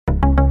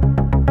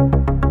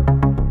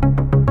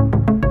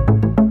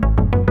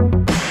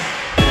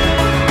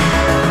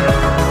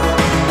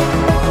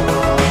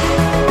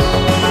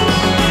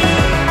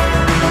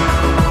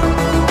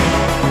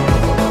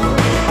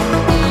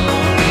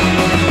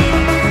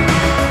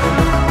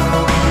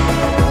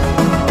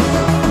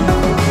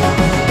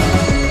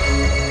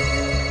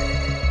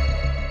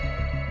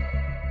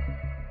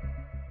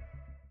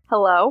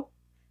Hello.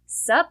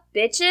 Sup,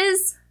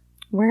 bitches?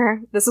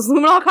 This is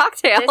Luminol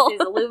Cocktail. This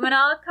is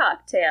Luminol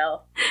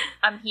Cocktail.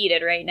 I'm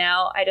heated right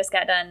now. I just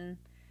got done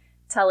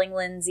telling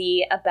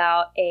Lindsay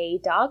about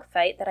a dog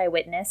fight that I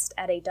witnessed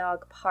at a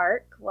dog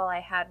park while I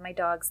had my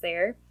dogs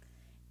there.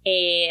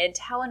 And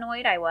how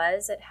annoyed I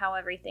was at how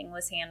everything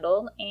was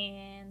handled.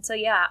 And so,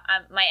 yeah,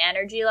 my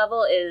energy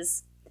level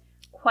is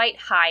quite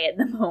high at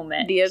the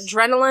moment. The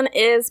adrenaline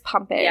is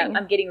pumping. Yeah,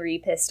 I'm getting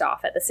pissed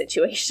off at the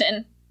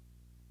situation.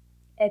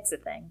 It's a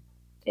thing.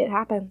 It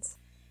happens.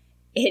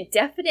 It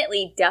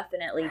definitely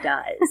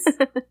does.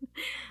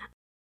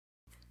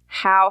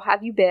 How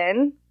have you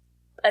been?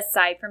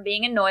 Aside from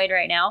being annoyed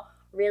right now,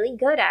 really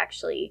good,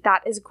 actually.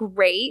 That is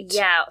great.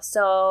 Yeah,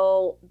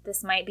 so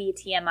this might be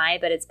TMI,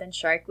 but it's been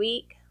Shark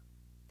Week.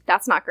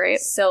 That's not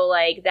great. So,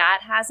 like, that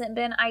hasn't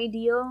been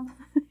ideal.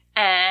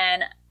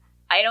 And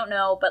I don't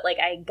know, but, like,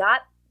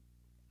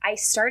 I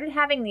started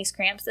having these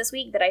cramps this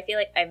week that I feel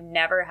like I've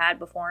never had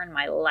before in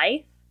my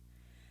life.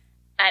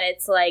 And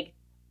it's like,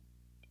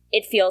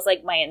 it feels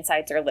like my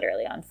insides are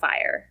literally on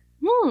fire.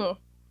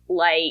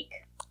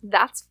 Like,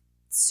 that's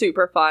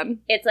super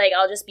fun. It's like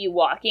I'll just be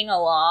walking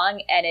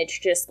along and it's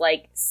just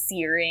like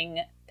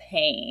searing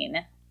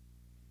pain.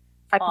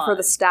 I prefer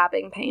the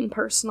stabbing pain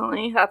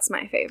personally. That's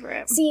my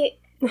favorite. See,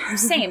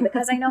 same,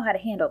 because I know how to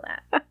handle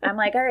that. I'm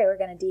like, all right, we're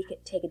going to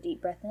take a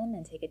deep breath in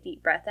and take a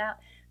deep breath out.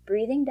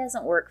 Breathing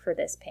doesn't work for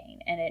this pain.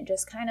 And it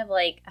just kind of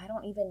like, I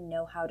don't even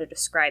know how to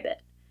describe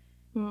it.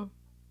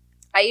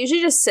 I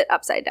usually just sit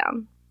upside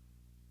down.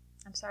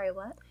 I'm sorry,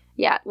 what?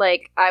 Yeah,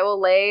 like, I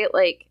will lay,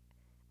 like,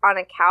 on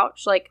a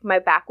couch. Like, my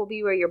back will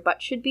be where your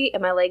butt should be,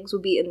 and my legs will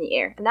be in the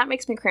air. And that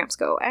makes my cramps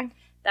go away.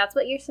 That's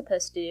what you're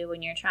supposed to do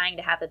when you're trying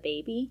to have a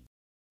baby.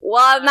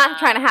 Well, I'm not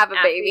trying to have a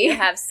baby. After you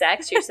have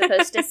sex, you're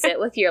supposed to sit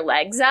with your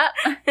legs up.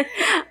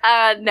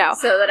 No.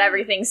 So that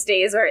everything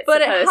stays where it's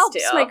supposed to. But it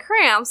helps my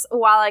cramps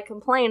while I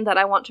complain that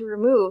I want to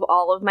remove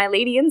all of my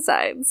lady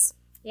insides.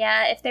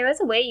 Yeah, if there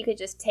was a way you could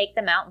just take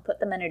them out and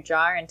put them in a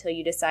jar until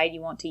you decide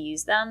you want to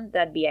use them,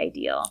 that'd be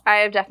ideal. I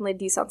have definitely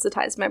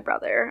desensitized my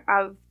brother.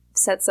 I've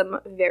said some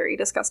very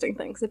disgusting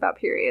things about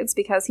periods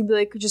because he'd be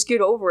like, just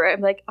get over it.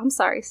 I'm like, I'm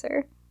sorry,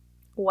 sir.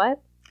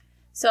 What?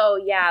 So,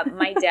 yeah,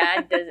 my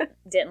dad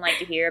didn't like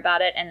to hear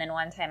about it. And then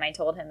one time I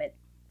told him it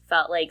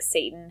felt like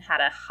Satan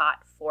had a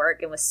hot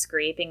fork and was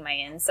scraping my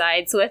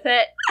insides with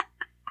it.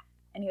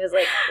 And he was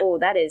like, oh,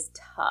 that is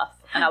tough.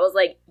 And I was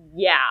like,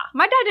 yeah.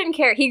 My dad didn't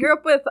care. He grew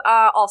up with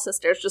all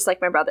sisters, just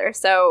like my brother.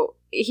 So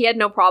he had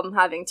no problem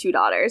having two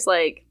daughters.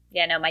 Like,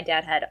 yeah, no, my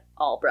dad had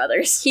all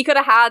brothers. He could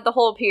have had the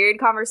whole period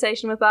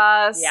conversation with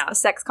us. Yeah. A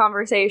sex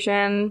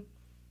conversation.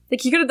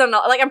 Like, he could have done,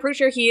 like, I'm pretty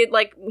sure he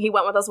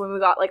went with us when we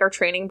got, like, our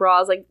training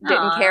bras. Like,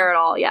 didn't care at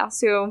all. Yeah,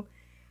 so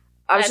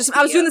I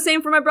was doing the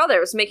same for my brother. I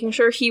was making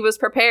sure he was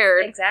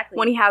prepared. Exactly.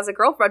 When he has a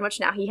girlfriend, which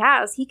now he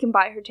has, he can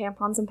buy her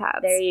tampons and pads.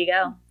 There you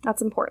go.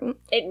 That's important.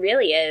 It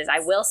really is. I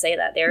will say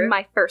that.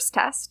 My first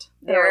test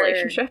in a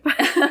relationship.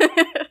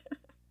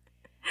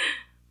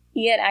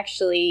 He had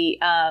actually,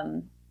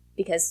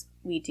 because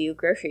we do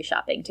grocery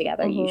shopping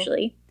together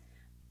usually,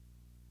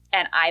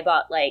 and I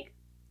bought, like,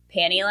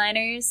 panty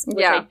liners,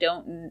 which I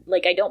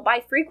don't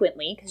buy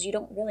frequently, because you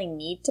don't really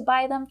need to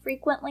buy them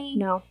frequently.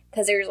 No.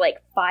 Because there's,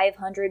 like,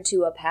 500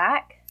 to a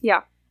pack.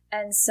 Yeah.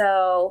 And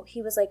so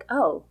he was like,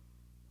 oh,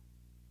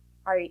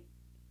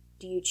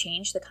 do you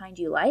change the kind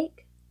you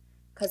like?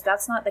 Because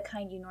that's not the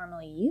kind you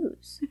normally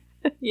use.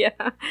 Yeah.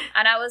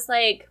 And I was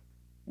like,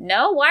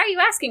 no, why are you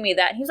asking me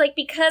that? And he was like,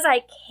 because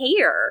I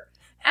care.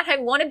 And I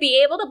want to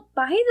be able to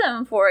buy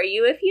them for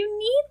you if you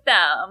need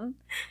them.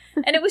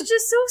 And it was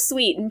just so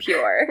sweet and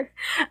pure.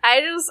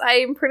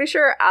 I'm pretty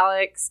sure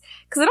Alex,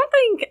 because I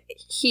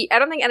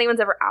don't think anyone's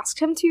ever asked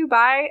him to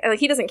buy, like,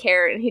 he doesn't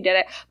care, and he did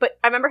it, but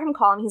I remember him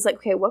calling, he's like,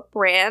 okay, what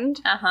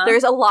brand?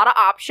 There's a lot of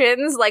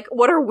options, like,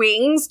 what are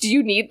wings? Do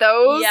you need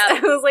those? Yeah. I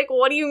was like,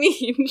 what do you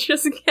mean?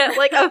 Just get,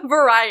 like, a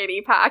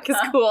variety pack is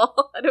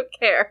cool. I don't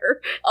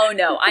care. Oh,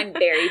 no, I'm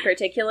very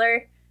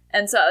particular.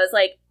 And so I was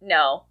like,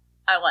 no,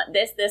 I want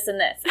this, this, and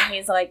this. And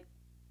he's like,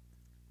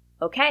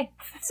 okay,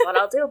 that's what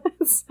I'll do.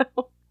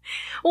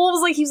 Well, it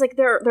was like, he was like,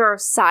 there are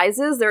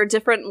sizes, there are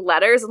different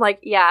letters. I'm like,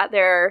 yeah,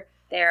 there's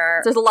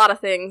a lot of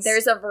things.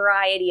 There's a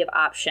variety of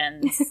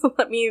options.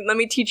 Let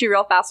me teach you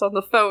real fast on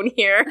the phone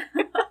here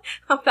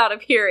about a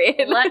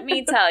period. Let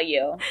me tell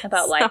you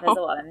about life as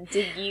a woman.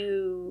 Did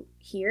you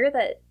hear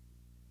that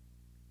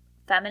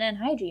feminine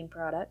hygiene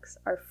products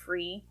are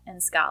free in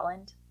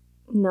Scotland?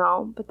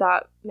 No, but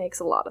that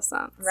makes a lot of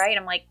sense. Right?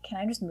 I'm like, can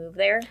I just move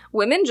there?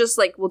 Women just,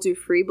 like, will do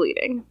free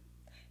bleeding.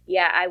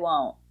 Yeah, I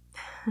won't.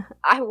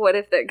 I would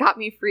if it got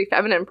me free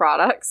feminine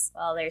products.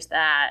 Well, there's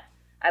that.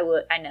 I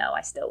would. I know.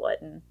 I still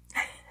wouldn't.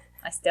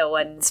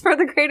 It's for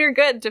the greater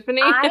good,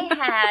 Tiffany. I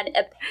had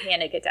a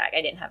panic attack.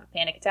 I didn't have a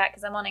panic attack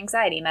because I'm on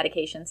anxiety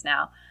medications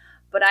now.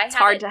 But it's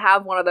hard to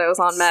have one of those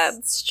on meds.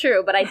 It's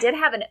true, but I did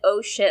have an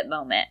oh shit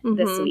moment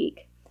this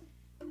week.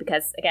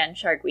 Because, again,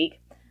 Shark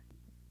Week.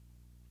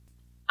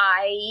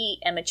 I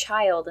am a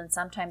child, and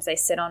sometimes I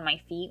sit on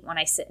my feet when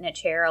I sit in a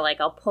chair. Like,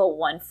 I'll pull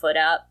one foot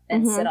up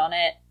and sit on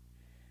it.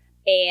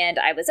 And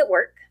I was at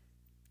work.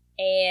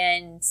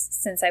 And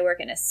since I work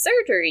in a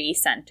surgery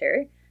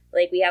center,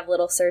 like, we have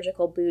little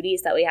surgical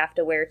booties that we have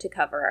to wear to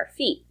cover our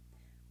feet.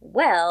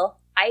 Well,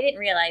 I didn't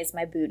realize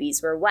my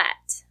booties were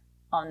wet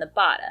on the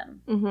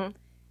bottom. Mm-hmm.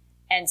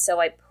 And so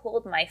I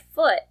pulled my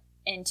foot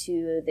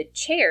into the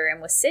chair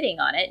and was sitting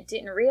on it.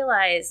 Didn't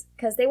realize,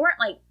 because they weren't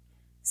like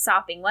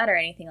sopping wet or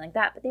anything like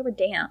that, but they were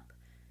damp.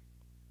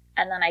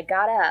 And then I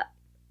got up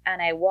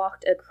and I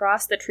walked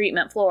across the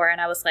treatment floor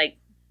and I was like,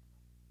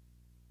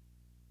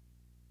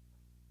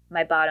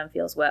 my bottom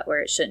feels wet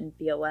where it shouldn't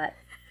feel wet.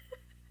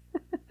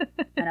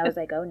 And I was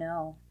like, oh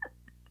no.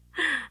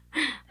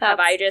 Have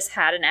I just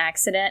had an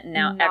accident and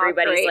now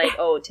everybody's like,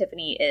 oh,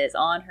 Tiffany is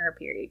on her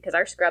period? Because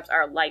our scrubs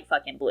are light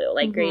fucking blue,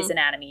 like Grey's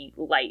Anatomy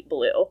light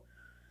blue.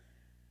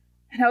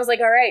 And I was like,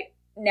 all right,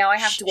 now I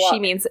have to walk. She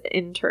means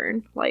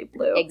intern light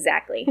blue.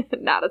 Exactly.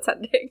 Not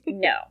attending.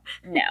 No.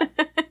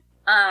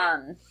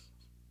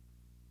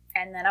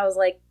 And then I was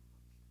like,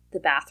 the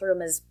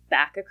bathroom is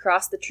back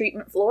across the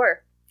treatment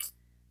floor.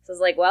 So I was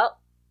like, well,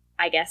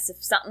 I guess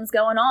if something's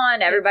going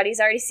on, everybody's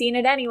already seen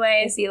it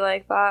anyways. Be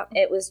like that.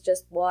 It was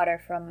just water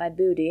from my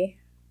booty.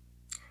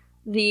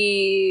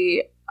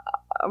 That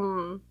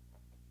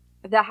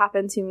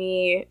happened to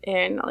me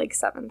in like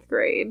 7th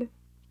grade.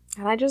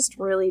 And I just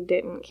really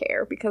didn't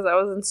care because I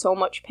was in so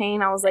much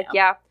pain. I was like,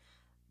 yeah,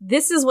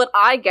 this is what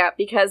I get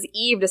because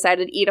Eve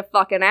decided to eat a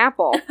fucking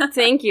apple.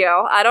 Thank you.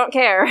 I don't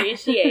care.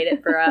 Appreciate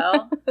it,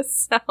 bro.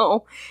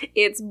 So,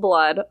 it's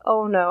blood.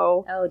 Oh,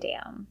 no. Oh,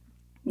 damn.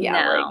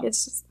 Yeah, like,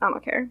 it's just, I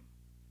don't care.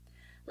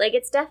 Like,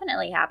 it's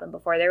definitely happened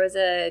before. There was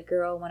a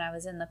girl when I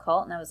was in the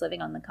cult and I was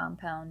living on the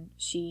compound.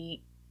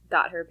 She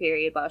got her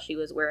period while she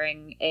was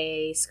wearing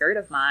a skirt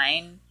of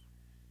mine.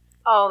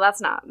 Oh,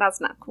 that's not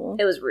cool.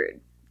 It was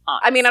rude.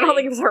 Honestly. I mean, I don't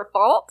think it was her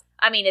fault.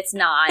 I mean, it's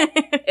not.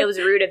 It was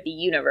rude of the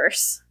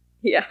universe.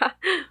 Yeah.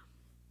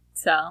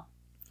 So,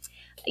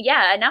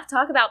 yeah, enough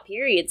talk about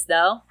periods,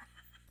 though.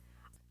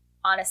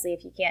 Honestly,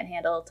 if you can't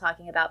handle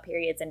talking about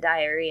periods and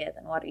diarrhea,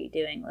 then what are you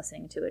doing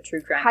listening to a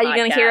true crime podcast? How are you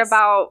going to hear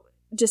about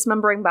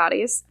dismembering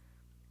bodies?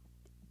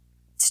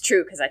 It's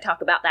true, because I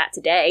talk about that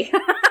today.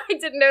 I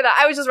didn't know that.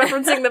 I was just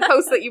referencing the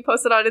post that you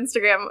posted on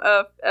Instagram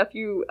a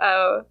few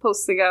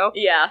posts ago.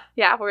 Yeah.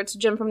 Yeah, where it's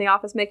Jim from The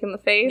Office making the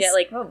face. Yeah,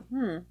 like,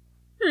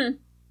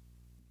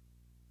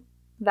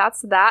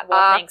 That's that.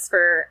 Well, thanks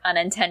for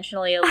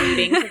unintentionally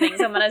alluding to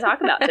things I'm going to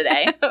talk about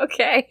today.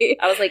 Okay.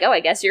 I was like, oh, I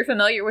guess you're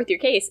familiar with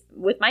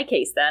my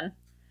case then.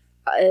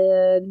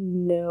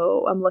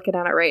 No. I'm looking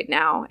at it right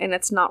now, and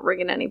it's not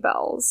ringing any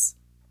bells.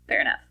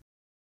 Fair enough.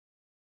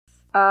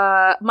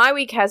 My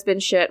week has been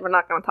shit. We're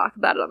not going to talk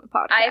about it on the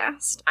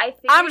podcast.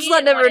 I'm just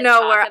letting everyone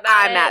know where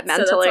I'm at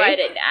mentally. So that's why I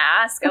didn't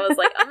ask. I was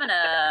like, I'm going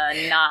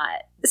to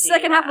not. The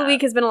second half of the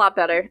week has been a lot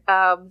better.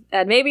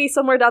 And maybe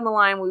somewhere down the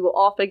line we will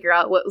all figure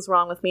out what was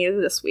wrong with me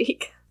this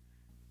week.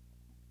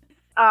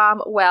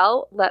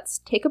 Well, let's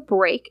take a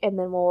break and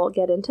then we'll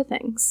get into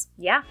things.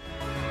 Yeah.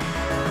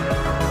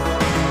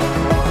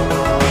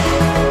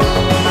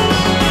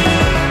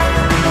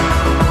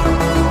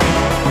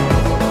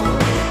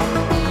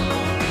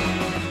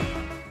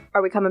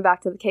 Are we coming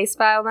back to the case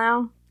file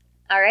now?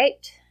 All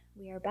right.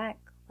 We are back.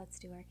 Let's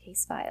do our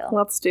case file.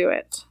 Let's do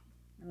it.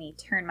 Let me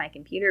turn my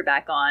computer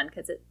back on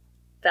because it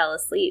fell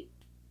asleep.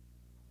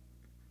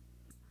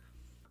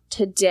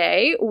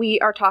 Today,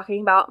 we are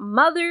talking about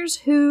mothers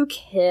who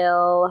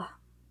kill.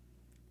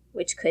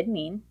 Which could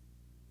mean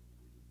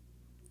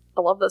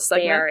I love this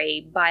segment. They are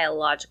a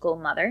biological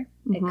mother.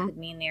 Mm-hmm. It could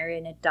mean they're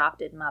an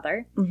adopted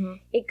mother. Mm-hmm.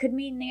 It could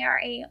mean they are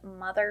a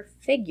mother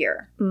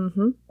figure,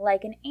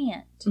 like an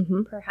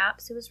aunt,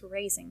 perhaps, who is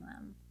raising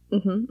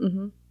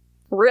them.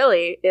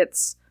 Really,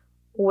 it's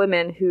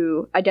women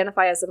who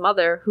identify as a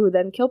mother who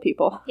then kill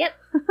people. Yep.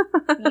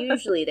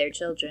 Usually their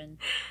children.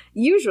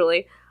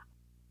 Usually.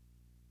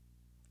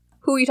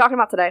 Who are you talking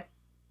about today?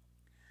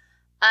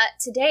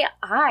 Today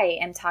I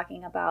am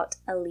talking about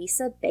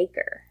Elisa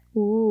Baker.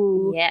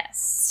 Ooh. Yes.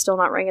 Still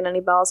not ringing any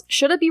bells.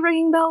 Should it be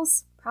ringing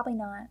bells? Probably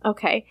not.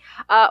 Okay.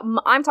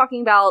 I'm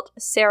talking about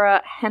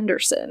Sarah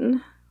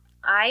Henderson.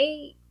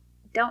 I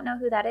don't know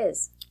who that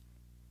is.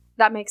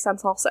 That makes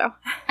sense also.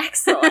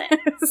 Excellent.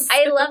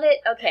 I love it.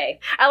 Okay.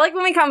 I like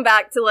when we come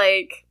back to,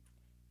 like,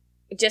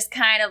 just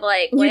kind of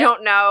like, you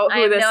don't know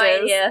who this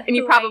is. Idea. And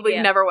you probably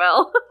never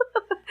will.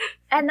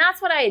 And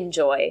that's what I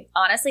enjoy.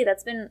 Honestly,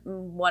 that's been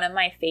one of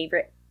my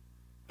favorite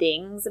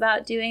things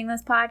about doing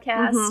this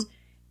podcast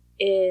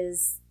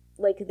is,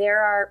 like,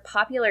 there are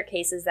popular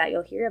cases that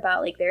you'll hear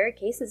about. Like, there are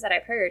cases that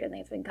I've heard and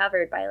they've been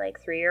covered by, like,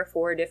 3 or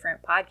 4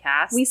 different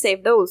podcasts. We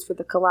save those for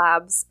the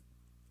collabs.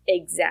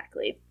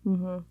 Exactly.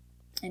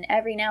 And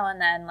every now and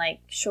then,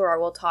 like, sure,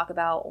 we'll talk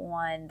about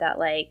one that,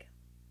 like,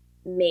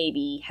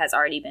 maybe has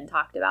already been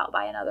talked about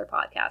by another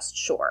podcast.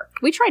 Sure.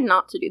 We try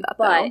not to do that,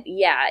 though. But,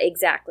 yeah,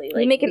 exactly. Like,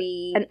 we make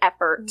an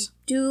effort.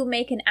 Do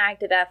make an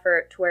active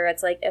effort to where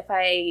it's like, if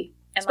I...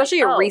 Especially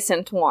a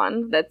recent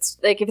one that's,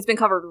 like, if it's been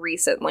covered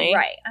recently.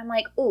 Right. I'm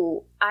like,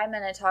 ooh, I'm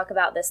going to talk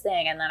about this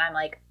thing. And then I'm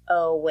like,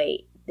 oh,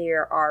 wait,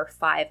 there are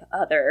 5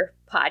 other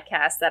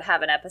podcasts that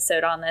have an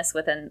episode on this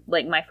within,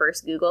 like, my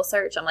first Google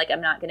search. I'm like, I'm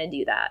not going to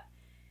do that.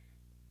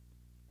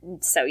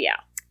 So,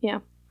 yeah. Yeah.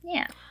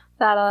 Yeah.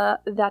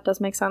 That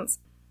does make sense.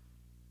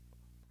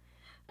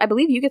 I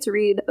believe you get to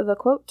read the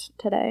quote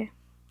today.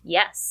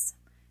 Yes.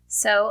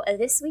 So,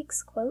 this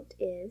week's quote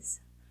is,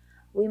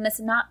 "We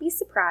must not be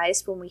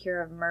surprised when we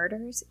hear of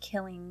murders,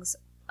 killings,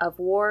 of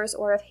wars,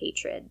 or of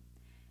hatred.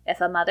 If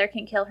a mother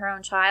can kill her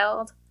own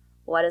child,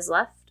 what is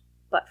left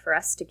but for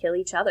us to kill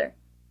each other?"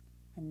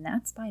 And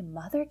that's by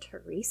Mother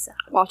Teresa.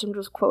 Watch, I'm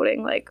just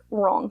quoting, like,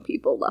 wrong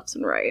people left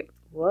and right.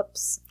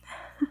 Whoops.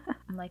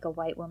 I'm like a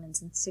white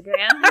woman's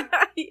Instagram.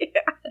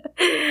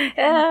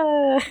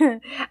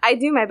 I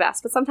do my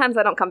best, but sometimes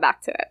I don't come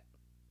back to it.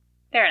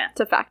 Fair enough.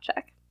 To fact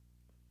check.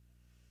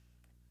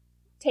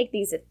 Take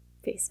these at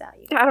face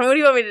value. I don't know. What do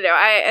you want me to do?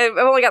 I've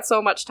only got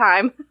so much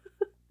time.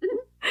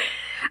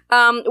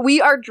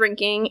 We are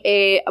drinking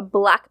a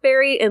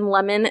blackberry and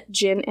lemon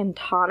gin and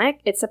tonic.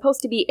 It's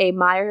supposed to be a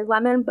Meyer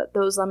lemon, but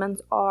those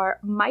lemons are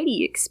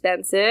mighty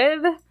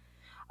expensive.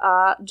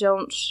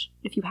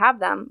 If you have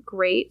them,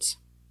 great.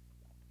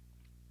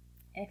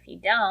 If you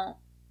don't,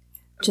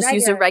 just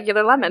use a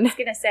regular lemon. I was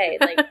gonna say,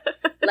 like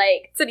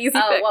it's an easy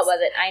fix. What was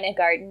it? Ina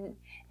Garten.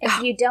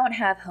 If you don't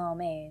have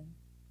homemade,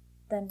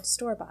 then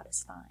store-bought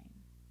is fine.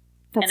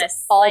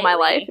 That's all my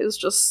life is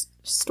just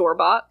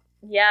store-bought.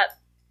 Yep.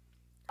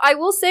 I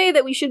will say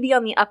that we should be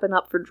on the up and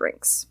up for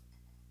drinks.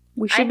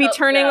 We should be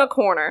turning a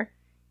corner.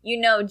 You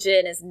know,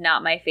 gin is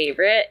not my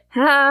favorite.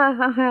 Yeah,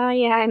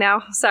 I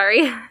know.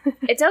 Sorry.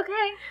 It's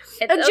okay.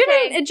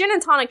 A gin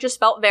and tonic just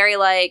felt very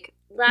like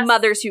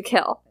Mothers Who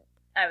Kill.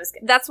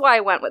 That's why I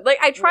went with. Like,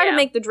 I try to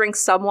make the drink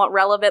somewhat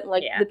relevant,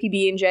 like the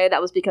PB&J.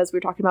 That was because we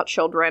were talking about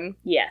children.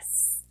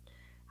 Yes.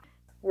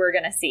 We're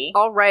gonna see.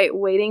 All right,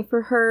 waiting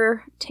for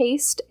her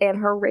taste and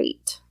her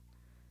rate.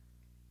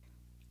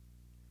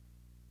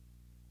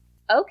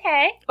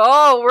 Okay.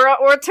 Oh,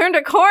 we're turned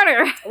a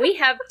corner. We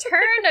have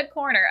turned a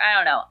corner. I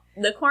don't know.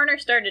 The corner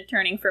started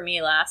turning for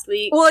me last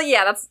week. Well,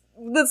 yeah, that's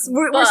we're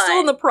still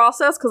in the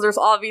process because there's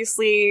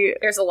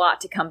a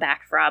lot to come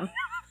back from.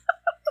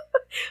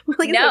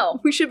 No,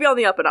 we should be on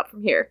the up and up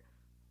from here.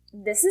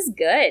 This is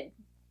good.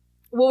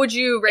 What would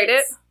you rate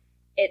it?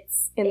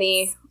 It's in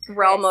the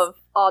realm of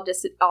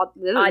audacity.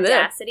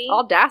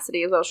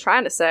 Audacity is what I was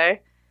trying to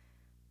say.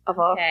 Of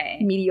a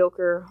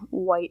mediocre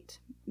white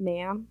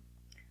man.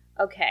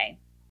 Okay.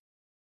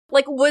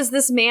 Like, was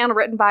this man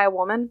written by a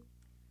woman?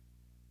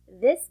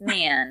 This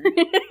man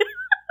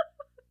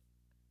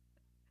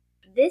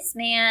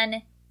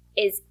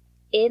is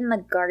in the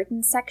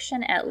garden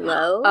section at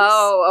Lowe's.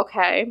 Oh,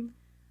 okay.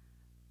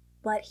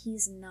 But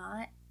he's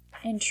not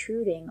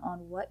intruding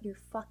on what you're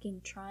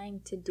fucking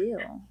trying to do.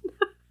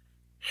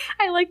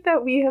 I like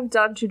that we have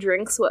done to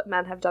drinks what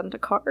men have done to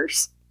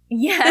cars.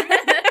 Yeah.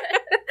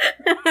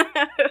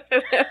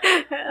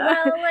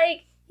 Well,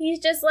 like, he's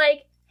just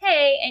like,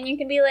 hey, and you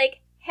can be like,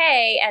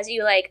 hey, as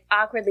you, like,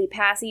 awkwardly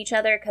pass each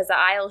other because the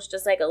aisle's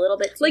just, like, a little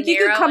bit too narrow. Like, you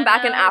could come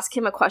back and ask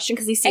him a question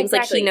because he seems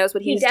like he knows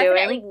what he's doing. He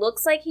definitely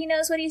looks like he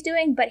knows what he's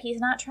doing, but he's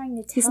not trying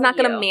to tell you. He's not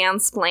going to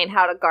mansplain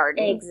how to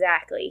garden.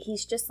 Exactly.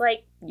 He's just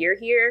like, you're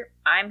here,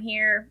 I'm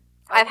here.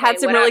 Okay, I've had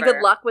some really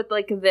good luck with,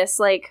 like, this,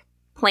 like,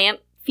 plant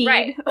feed.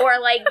 Right. Or,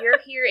 like, you're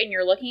here and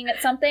you're looking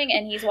at something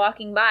and he's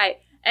walking by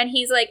and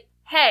he's like,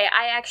 hey,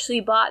 I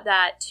actually bought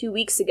that 2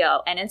 weeks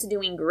ago, and it's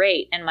doing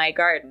great in my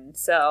garden,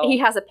 so... He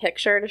has a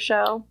picture to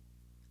show.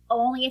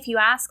 Only if you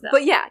ask them.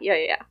 But yeah.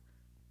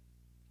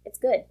 It's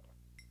good.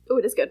 Oh,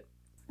 it is good.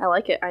 I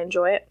like it. I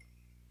enjoy it.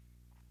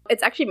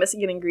 It's actually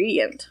missing an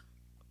ingredient.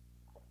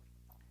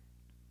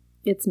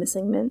 It's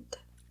missing mint.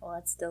 Well,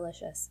 that's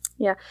delicious.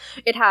 Yeah.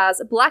 It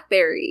has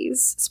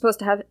blackberries, supposed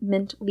to have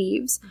mint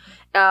leaves,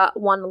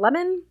 1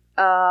 lemon.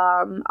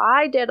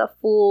 I did a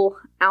full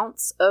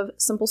ounce of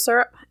simple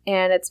syrup,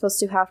 and it's supposed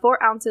to have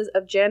 4 ounces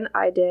of gin.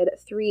 I did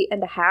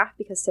 3.5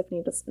 because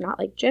Tiffany does not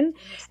like gin.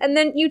 And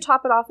then you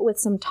top it off with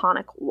some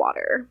tonic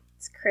water.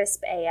 It's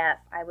crisp AF.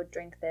 I would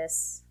drink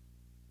this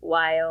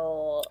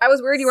while I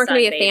was worried you weren't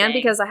going to be a fan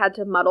because I had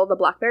to muddle the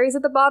blackberries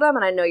at the bottom,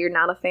 and I know you're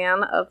not a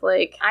fan of,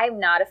 like... I'm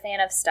not a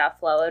fan of stuff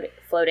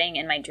floating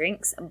in my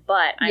drinks,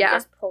 but I'm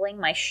just pulling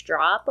my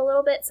straw up a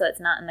little bit so it's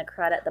not in the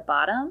crud at the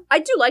bottom. I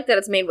do like that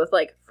it's made with,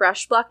 like,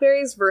 fresh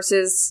blackberries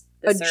versus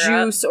a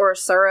juice or a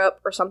syrup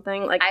or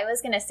something. Like, I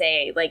was going to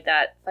say, like,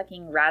 that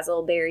fucking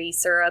razzleberry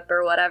syrup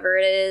or whatever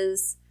it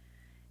is.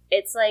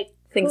 It's, like,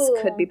 things cool,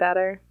 could be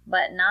better.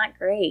 But not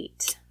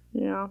great.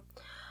 Yeah.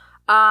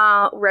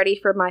 Ready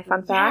for my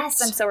fun fact?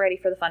 Yes, I'm so ready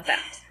for the fun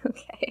fact.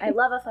 Okay. I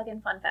love a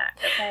fucking fun fact,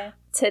 okay?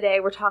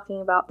 Today we're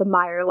talking about the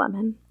Meyer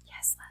lemon.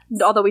 Yes,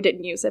 although we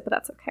didn't use it, but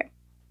that's okay.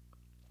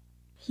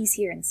 He's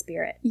here in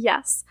spirit.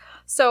 Yes.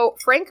 So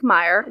Frank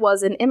Meyer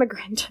was an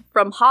immigrant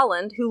from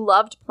Holland who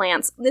loved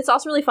plants. It's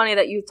also really funny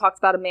that you talked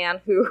about a man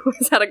who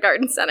was at a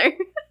garden center,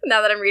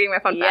 now that I'm reading my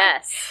fun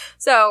fact. Yes.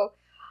 So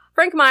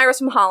Frank Meyer was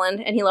from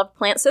Holland, and he loved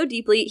plants so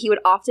deeply, he would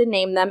often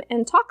name them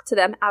and talk to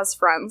them as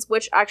friends,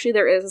 which actually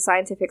there is a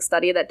scientific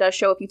study that does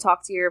show if you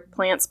talk to your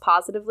plants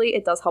positively,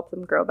 it does help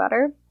them grow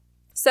better.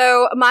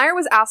 So Meyer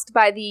was asked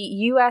by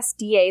the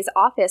USDA's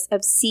Office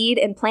of Seed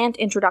and Plant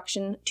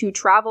Introduction to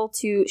travel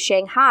to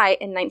Shanghai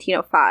in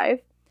 1905.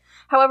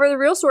 However, the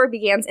real story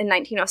begins in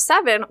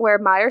 1907, where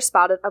Meyer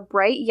spotted a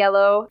bright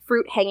yellow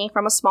fruit hanging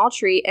from a small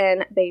tree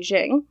in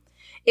Beijing.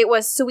 It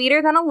was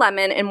sweeter than a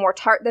lemon and more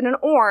tart than an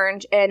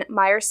orange, and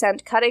Meyer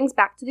sent cuttings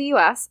back to the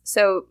U.S.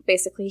 So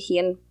basically,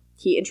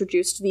 he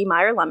introduced the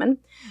Meyer lemon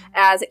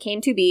as it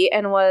came to be,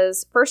 and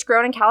was first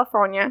grown in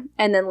California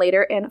and then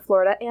later in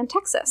Florida and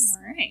Texas.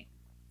 All right.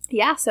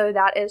 Yeah, so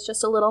that is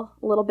just a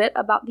little bit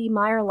about the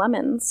Meyer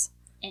lemons.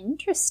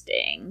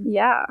 Interesting.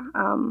 Yeah.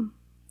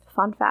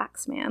 Fun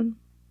facts, man.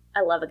 I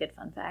love a good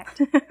fun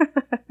fact.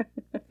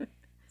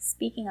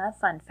 Speaking of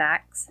fun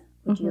facts,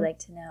 would you like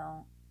to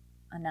know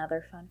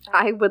another fun fact?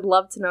 I would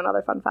love to know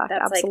another fun fact.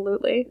 That's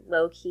absolutely. Like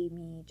low-key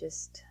me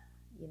just,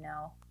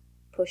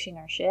 pushing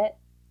our shit.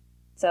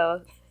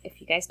 So if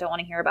you guys don't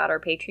want to hear about our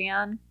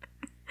Patreon,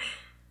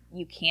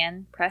 you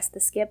can press the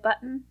skip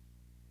button.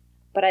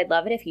 But I'd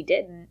love it if you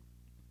didn't,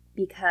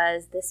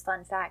 because this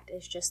fun fact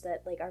is just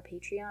that, like, our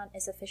Patreon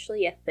is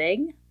officially a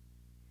thing,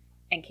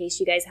 in case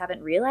you guys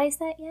haven't realized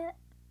that yet.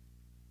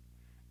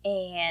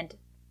 And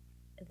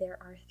there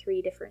are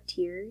 3 different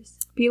tiers.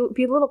 Be a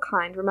little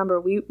kind.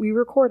 Remember, we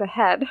record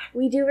ahead.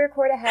 We do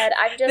record ahead.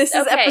 I'm just This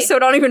is episode, I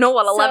don't even know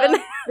what, 11?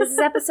 So, this is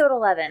episode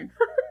 11.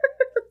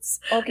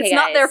 Okay, it's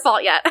not their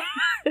fault yet.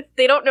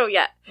 They don't know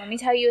yet. Let me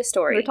tell you a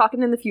story. We're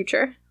talking in the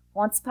future.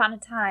 Once upon a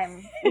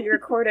time, we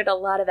recorded a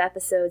lot of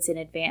episodes in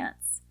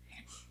advance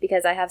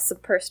because I have some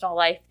personal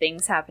life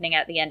things happening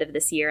at the end of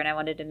this year, and I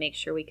wanted to make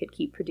sure we could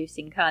keep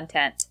producing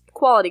content.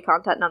 Quality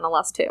content,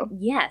 nonetheless, too.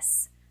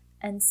 Yes.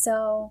 And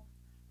so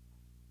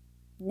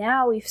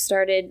now we've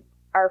started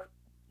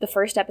the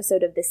first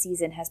episode of this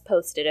season has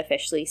posted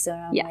officially. So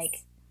I'm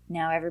like,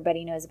 now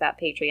everybody knows about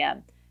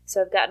Patreon. So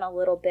I've gotten a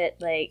little bit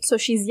like... So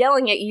she's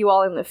yelling at you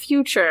all in the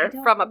future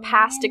from a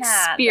past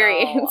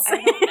experience.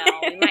 I don't know.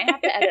 We might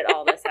have to edit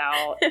all this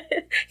out.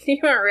 You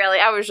weren't really.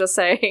 I was just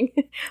saying.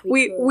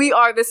 We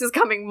are. This is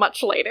coming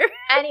much later.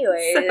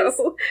 Anyways,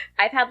 so.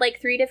 I've had like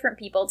 3 different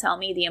people tell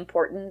me the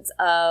importance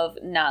of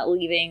not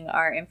leaving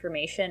our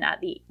information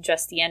at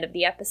just the end of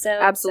the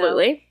episode.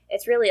 Absolutely. So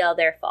it's really all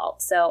their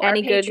fault. So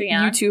any good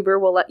YouTuber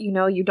will let you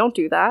know you don't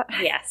do that.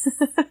 Yes.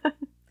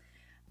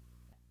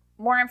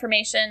 More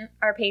information,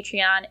 our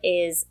Patreon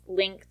is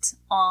linked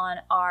on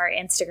our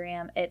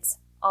Instagram. It's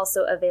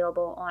also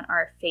available on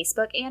our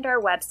Facebook and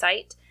our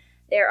website.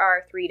 There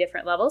are 3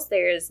 different levels.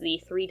 There's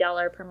the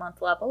 $3 per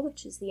month level,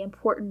 which is the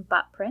important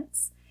butt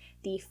prints,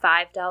 the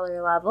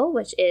 $5 level,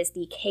 which is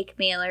the cake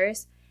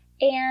mailers,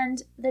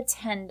 and the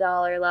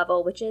 $10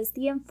 level, which is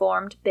the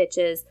informed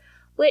bitches,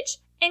 which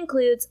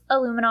includes a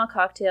Luminol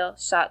cocktail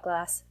shot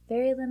glass.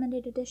 Very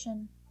limited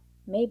edition.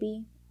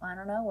 Maybe. I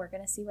don't know. We're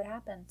going to see what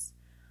happens.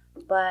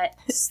 But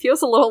it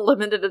feels a little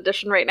limited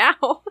edition right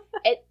now.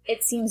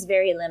 It seems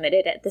very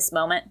limited at this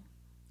moment.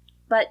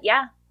 But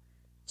yeah,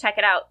 check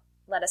it out.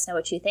 Let us know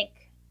what you think.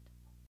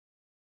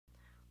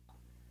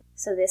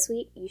 So this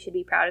week, you should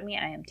be proud of me.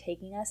 I am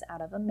taking us out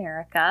of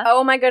America.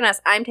 Oh my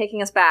goodness, I'm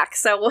taking us back.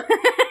 So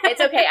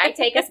it's okay. I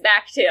take us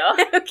back too.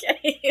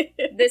 Okay.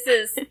 This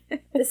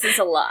is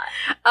a lot.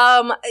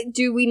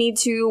 Do we need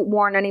to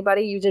warn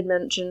anybody? You did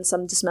mention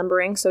some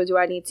dismembering, so do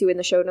I need to in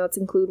the show notes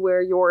include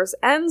where yours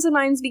ends and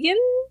mine's begins?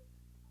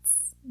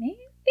 Maybe.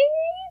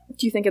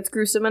 Do you think it's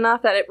gruesome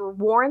enough that it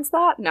warrants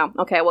that? No.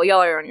 Okay, well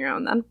y'all are on your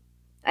own then.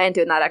 I ain't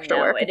doing that extra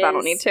work if I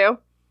don't need to.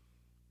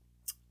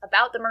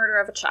 About the murder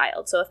of a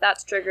child. So if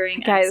that's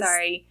triggering, guys, I'm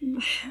sorry.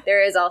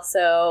 There is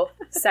also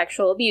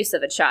sexual abuse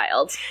of a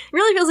child. It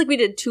really feels like we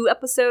did 2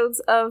 episodes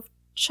of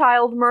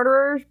child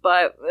murderers,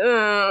 but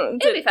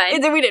it'd be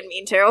fine. We didn't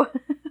mean to.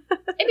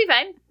 It'd be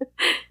fine.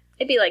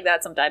 It'd be like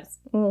that sometimes.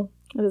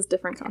 It is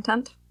different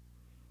content.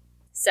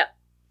 So,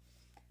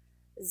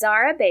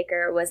 Zara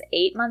Baker was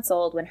 8 months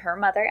old when her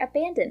mother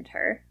abandoned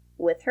her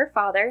with her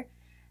father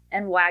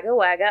in Wagga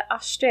Wagga,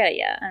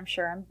 Australia. I'm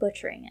sure I'm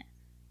butchering it,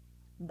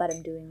 but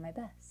I'm doing my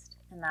best.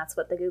 And that's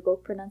what the Google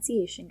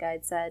pronunciation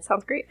guide said.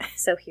 Sounds great.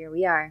 So here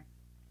we are.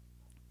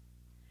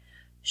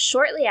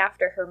 Shortly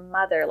after her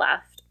mother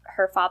left,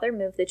 her father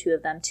moved the 2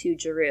 of them to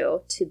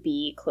Jeru to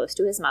be close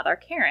to his mother,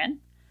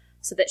 Karen,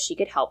 so that she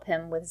could help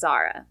him with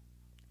Zara.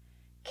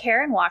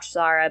 Karen watched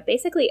Zara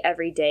basically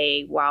every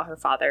day while her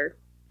father,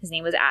 his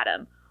name was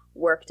Adam,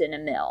 worked in a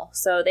mill.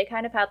 So they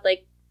kind of had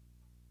like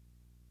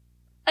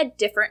a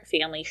different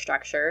family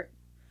structure,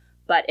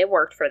 but it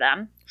worked for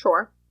them.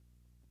 Sure.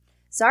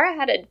 Zara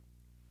had a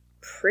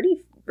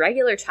pretty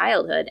regular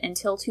childhood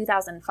until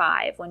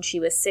 2005 when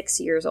she was 6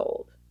 years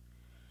old.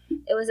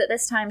 It was at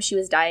this time she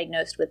was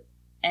diagnosed with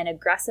an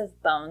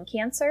aggressive bone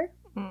cancer,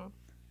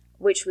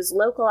 which was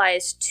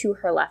localized to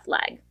her left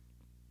leg.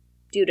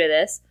 Due to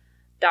this,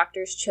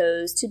 doctors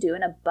chose to do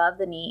an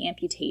above-the-knee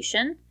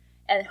amputation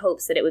in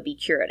hopes that it would be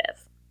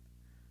curative.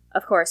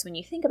 Of course, when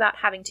you think about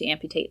having to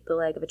amputate the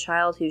leg of a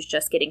child who's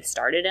just getting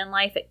started in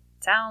life, it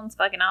sounds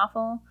fucking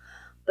awful.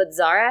 But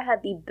Zara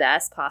had the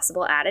best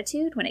possible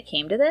attitude when it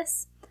came to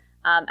this.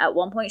 At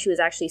one point, she was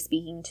actually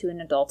speaking to an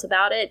adult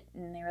about it,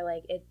 and they were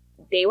like,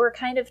 they were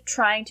kind of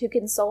trying to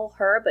console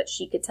her, but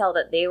she could tell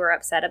that they were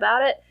upset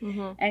about it.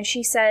 Mm-hmm. And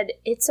she said,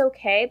 it's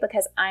okay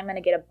because I'm going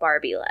to get a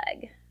Barbie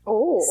leg.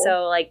 Oh.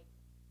 So, like,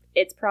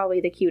 it's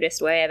probably the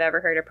cutest way I've ever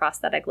heard a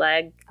prosthetic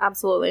leg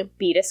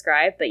be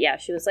described. But yeah,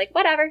 she was like,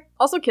 whatever.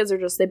 Also, kids are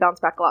they bounce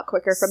back a lot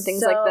quicker from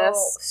things like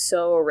this.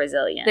 So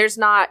resilient. There's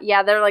not,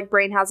 their, like,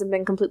 brain hasn't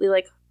been completely,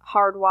 like,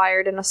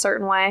 hardwired in a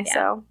certain way. Yeah.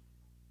 So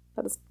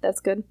that's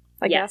good.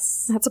 I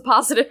guess. That's a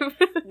positive.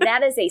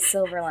 That is a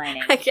silver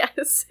lining. I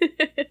guess.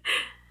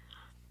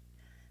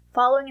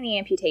 Following the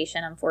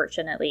amputation,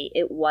 unfortunately,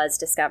 it was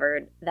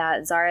discovered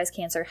that Zara's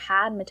cancer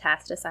had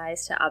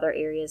metastasized to other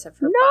areas of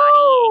her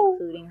body,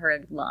 including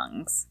her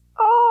lungs.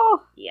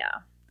 Oh. Yeah.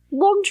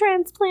 Lung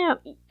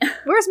transplant.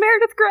 Where's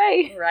Meredith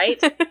Grey?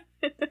 Right?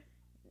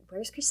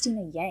 Where's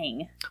Christina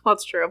Yang? Well,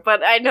 it's true,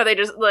 but I know they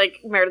just, like,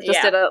 Meredith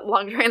just did a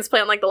lung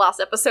transplant, like, the last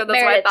episode.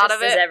 That's Meredith why I thought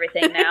of it. Meredith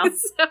just does everything now.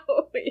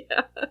 So,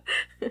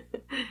 yeah.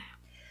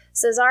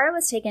 So Zara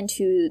was taken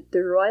to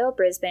the Royal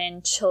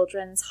Brisbane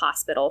Children's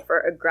Hospital for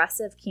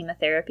aggressive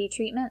chemotherapy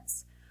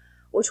treatments,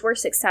 which were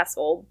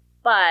successful,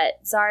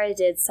 but Zara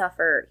did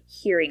suffer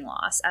hearing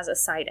loss as a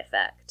side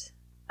effect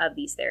of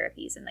these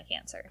therapies in the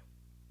cancer.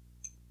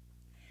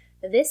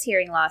 This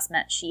hearing loss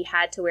meant she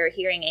had to wear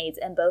hearing aids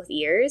in both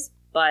ears,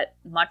 but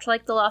much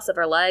like the loss of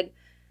her leg,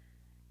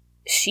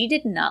 she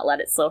did not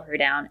let it slow her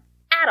down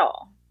at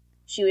all.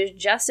 She was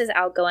just as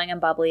outgoing and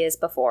bubbly as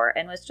before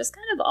and was just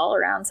kind of all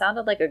around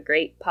sounded like a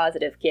great,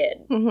 positive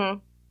kid. Mm-hmm.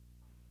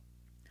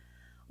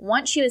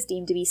 Once she was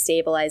deemed to be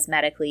stabilized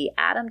medically,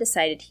 Adam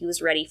decided he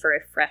was ready for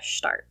a fresh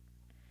start.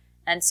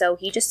 And so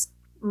he just...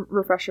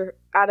 Refresher.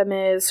 Adam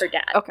is... her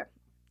dad. Okay.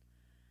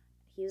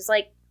 He was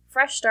like,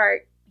 fresh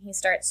start. He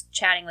starts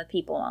chatting with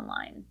people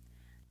online.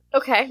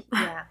 Okay.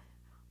 Yeah.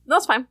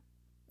 That's fine.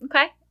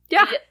 Okay.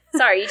 Yeah.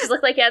 Sorry, you just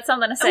looked like you had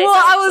something to say. Well, so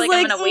I was I'm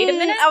going to wait a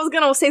minute. I was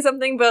going to say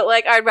something, but,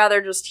 like, I'd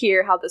rather just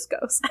hear how this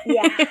goes.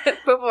 Yeah.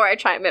 Before I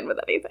chime in with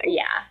anything.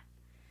 Yeah.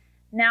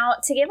 Now,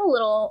 to give a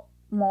little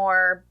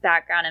more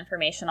background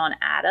information on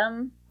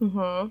Adam,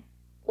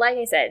 like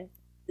I said,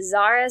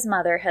 Zara's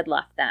mother had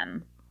left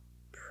them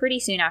pretty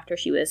soon after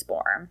she was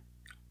born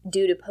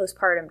due to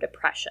postpartum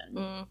depression.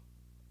 Mm.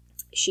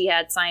 She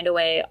had signed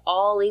away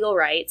all legal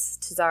rights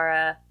to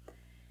Zara,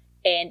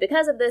 and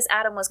because of this,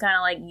 Adam was kind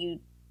of like,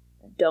 you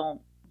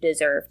don't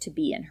deserve to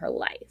be in her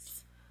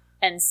life.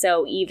 And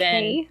so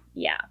even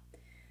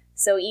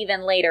so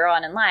even later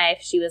on in life,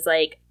 she was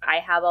like, I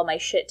have all my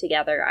shit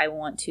together, I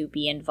want to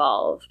be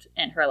involved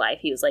in her life.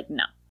 He was like,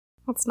 no,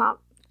 it's not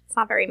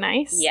very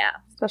nice. Yeah,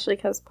 especially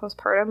because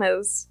postpartum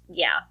is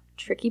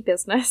tricky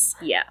business.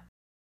 Yeah.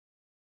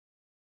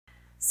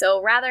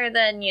 So rather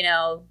than,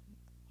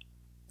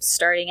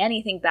 starting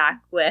anything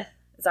back with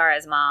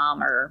Zara's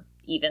mom, or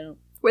even...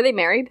 Were they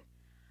married?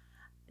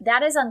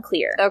 That is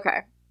unclear.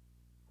 Okay.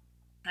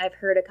 I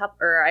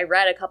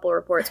read a couple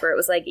reports where it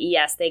was like,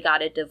 yes, they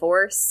got a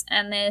divorce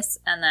and this,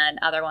 and then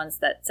other ones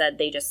that said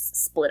they just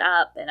split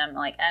up, and I'm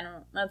like,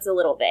 that's a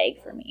little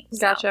vague for me. So.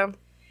 Gotcha.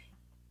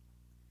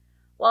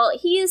 Well,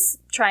 he is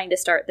trying to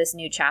start this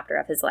new chapter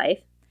of his life,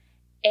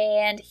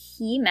 and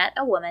he met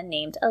a woman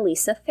named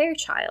Elisa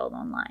Fairchild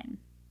online.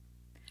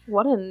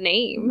 What a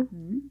name.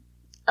 Mm-hmm.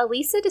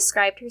 Elisa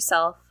described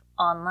herself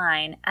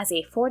online as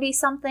a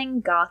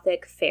 40-something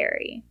gothic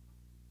fairy.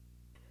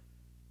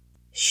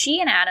 She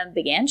and Adam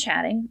began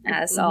chatting,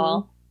 as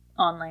all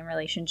online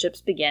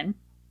relationships begin.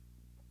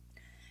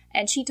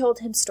 And she told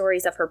him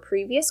stories of her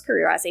previous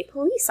career as a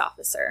police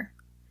officer,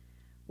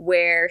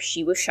 where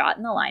she was shot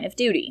in the line of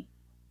duty.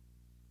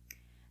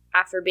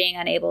 After being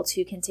unable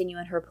to continue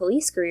in her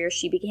police career,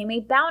 she became a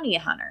bounty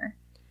hunter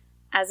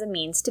as a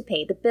means to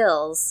pay the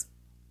bills.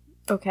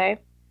 Okay.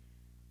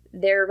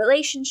 Their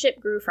relationship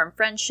grew from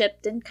friendship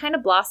and kind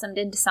of blossomed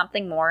into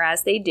something more,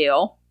 as they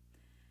do.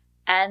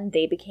 And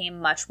they became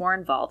much more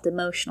involved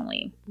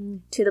emotionally,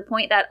 to the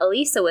point that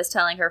Elisa was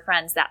telling her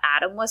friends that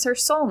Adam was her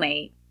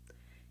soulmate.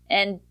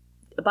 And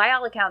by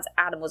all accounts,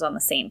 Adam was on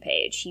the same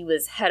page. He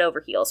was head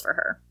over heels for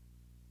her.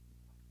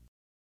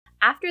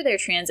 After their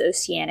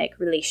transoceanic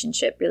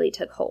relationship really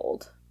took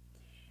hold,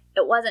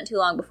 it wasn't too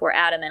long before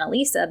Adam and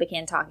Elisa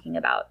began talking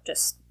about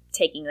just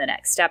taking the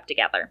next step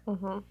together.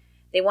 Mm-hmm.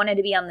 They wanted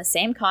to be on the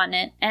same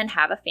continent and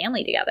have a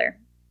family together.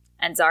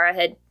 And Zara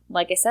had,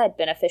 like I said,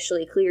 been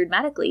officially cleared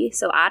medically,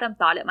 so Adam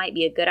thought it might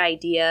be a good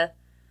idea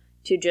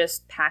to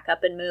just pack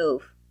up and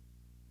move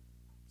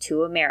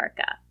to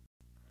America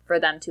for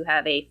them to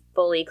have a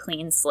fully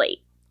clean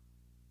slate.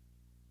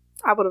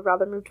 I would have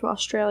rather moved to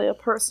Australia,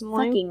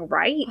 personally. Fucking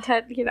right.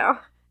 But,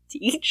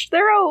 to each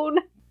their own.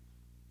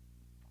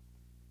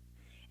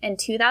 In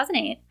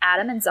 2008,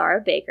 Adam and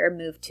Zara Baker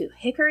moved to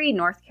Hickory,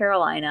 North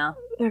Carolina.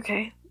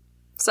 Okay.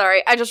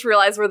 Sorry, I just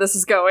realized where this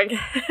is going.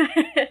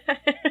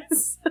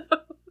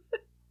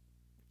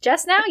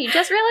 Just now? You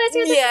just realized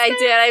where this is going? Yeah, I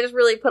did. I just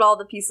really put all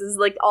the pieces,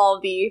 like, all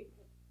the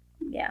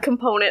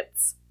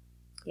components.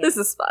 Yeah. This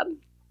is fun.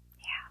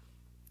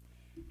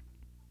 Yeah.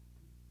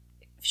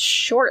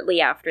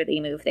 Shortly after they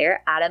moved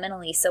there, Adam and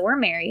Elisa were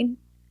married,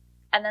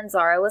 and then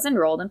Zara was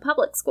enrolled in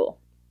public school.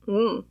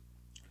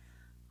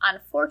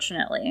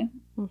 Unfortunately,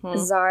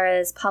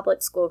 Zara's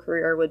public school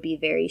career would be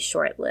very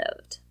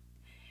short-lived.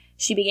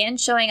 She began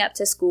showing up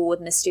to school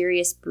with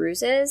mysterious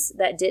bruises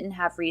that didn't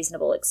have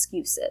reasonable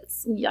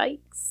excuses.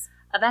 Yikes.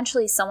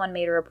 Eventually, someone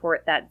made a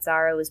report that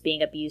Zara was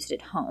being abused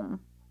at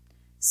home,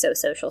 so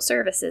social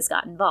services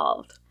got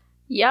involved.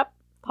 Yep.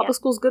 Public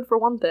school's good for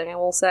one thing, I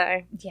will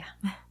say. Yeah.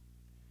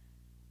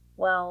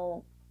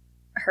 Well,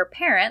 her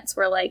parents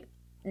were like,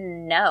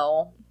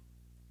 no,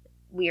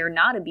 we are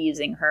not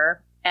abusing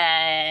her,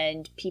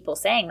 and people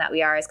saying that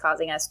we are is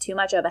causing us too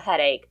much of a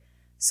headache,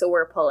 so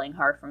we're pulling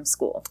her from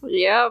school.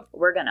 Yep.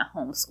 We're going to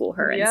homeschool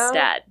her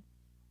instead.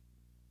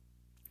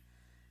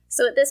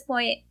 So at this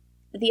point,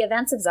 the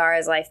events of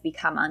Zara's life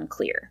become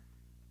unclear.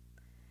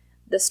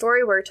 The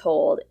story we're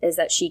told is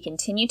that she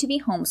continued to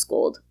be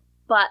homeschooled,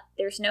 but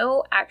there's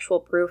no actual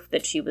proof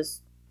that she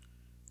was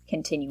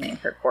continuing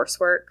her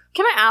coursework.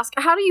 Can I ask,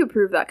 how do you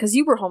prove that? Because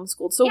you were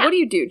homeschooled. So what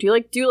do? Do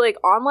you do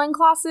online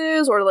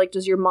classes, or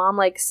does your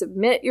mom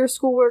submit your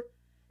schoolwork?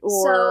 Or...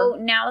 So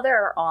now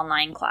there are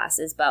online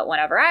classes, but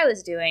whenever I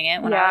was doing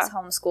it, when I was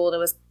homeschooled, it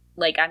was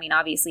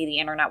obviously the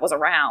internet was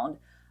around,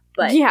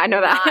 but I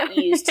know that. Not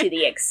used to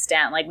the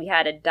extent. We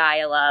had a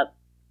dial-up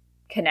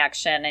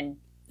connection, and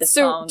the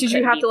phone did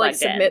you have to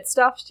submit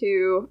stuff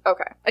to?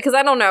 Okay, because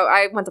I don't know.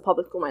 I went to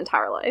public school my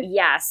entire life.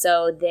 Yeah,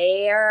 so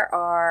there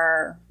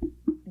are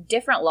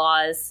different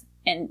laws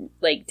in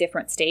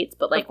different states,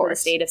 but for the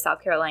state of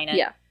South Carolina,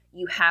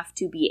 you have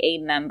to be a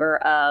member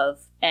of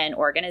an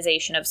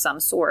organization of some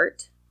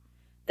sort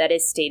that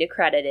is state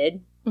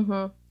accredited,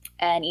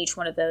 and each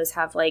one of those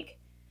have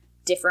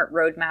different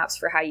roadmaps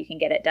for how you can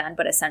get it done.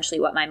 But essentially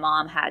what my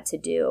mom had to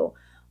do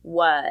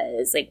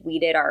was we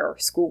did our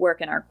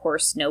schoolwork in our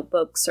course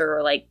notebooks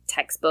or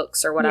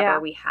textbooks or whatever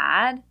we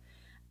had,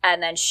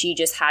 and then she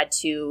just had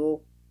to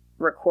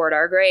record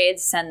our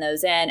grades, send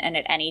those in, and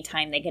at any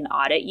time they can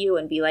audit you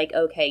and be like,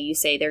 okay, you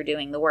say they're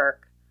doing the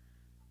work,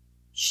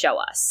 show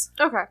us.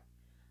 Okay.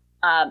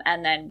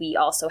 And then we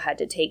also had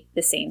to take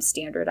the same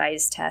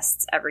standardized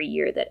tests every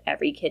year that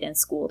every kid in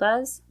school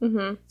does.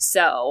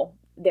 So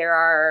there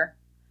are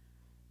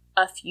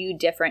a few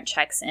different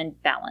checks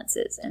and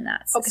balances in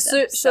that system.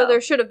 Okay, so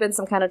there should have been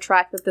some kind of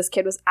track that this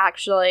kid was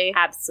actually...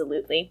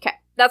 Absolutely. Okay,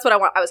 that's what I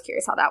want. I was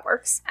curious how that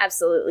works.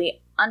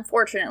 Absolutely.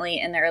 Unfortunately,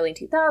 in the early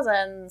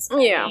 2000s,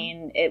 I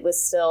mean, it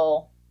was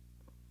still...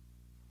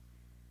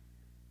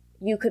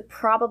 You could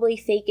probably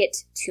fake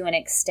it to an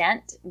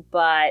extent,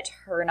 but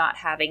her not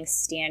having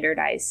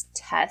standardized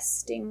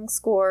testing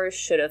scores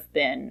should have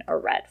been a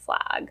red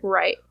flag.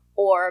 Right.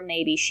 Or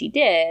maybe she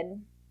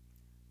did,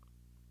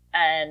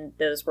 and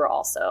those were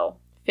also...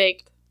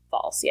 faked.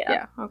 False, yeah.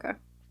 Yeah, okay.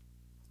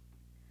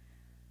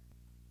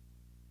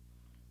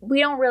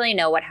 We don't really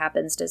know what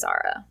happens to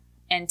Zara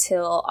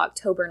until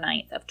October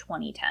 9th of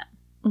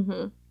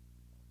 2010.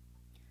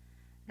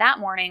 That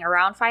morning,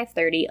 around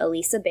 5:30,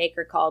 Elisa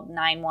Baker called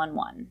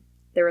 911.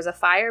 There was a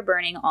fire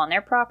burning on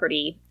their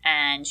property,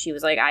 and she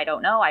was like, I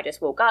don't know, I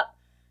just woke up.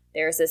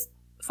 There's this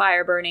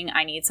fire burning.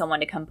 I need someone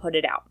to come put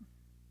it out.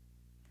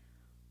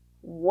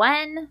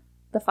 When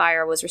the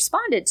fire was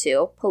responded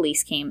to,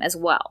 police came as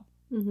well.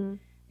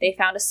 They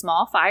found a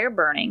small fire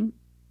burning,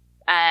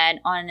 and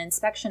on an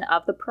inspection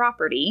of the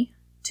property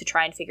to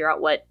try and figure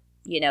out what,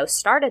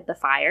 started the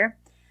fire,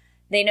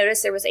 they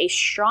noticed there was a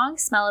strong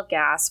smell of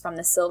gas from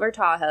the silver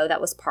Tahoe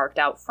that was parked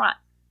out front.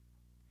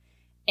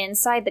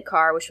 Inside the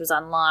car, which was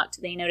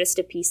unlocked, they noticed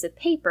a piece of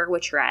paper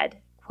which read,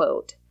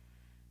 quote,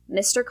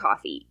 Mr.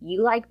 Coffey,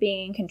 you like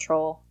being in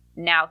control.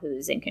 Now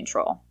who's in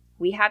control?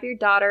 We have your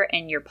daughter,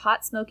 and your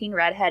pot-smoking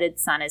red-headed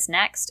son is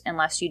next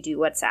unless you do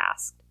what's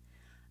asked.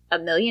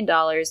 $1 million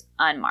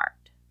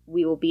unmarked.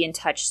 We will be in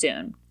touch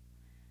soon.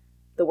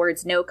 The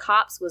words "no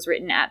cops" was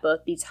written at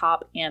both the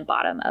top and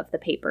bottom of the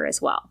paper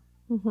as well.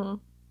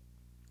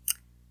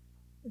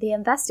 The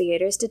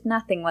investigators did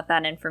nothing with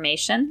that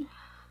information,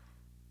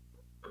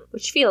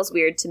 which feels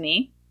weird to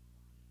me.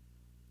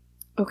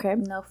 Okay.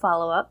 No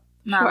follow-up.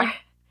 Sure.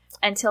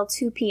 Until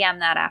 2 p.m.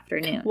 that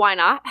afternoon. Why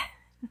not?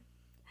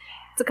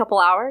 It's a couple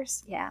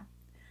hours. Yeah.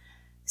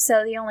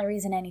 So the only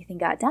reason anything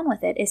got done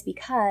with it is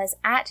because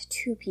at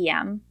 2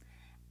 p.m.,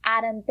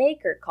 Adam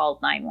Baker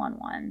called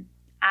 911,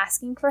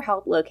 asking for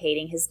help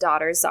locating his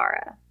daughter,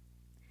 Zara.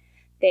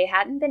 They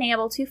hadn't been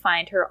able to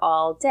find her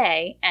all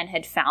day and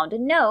had found a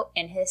note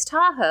in his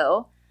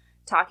Tahoe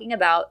talking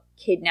about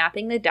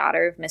kidnapping the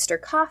daughter of Mr.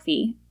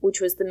 Coffey,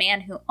 which was the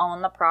man who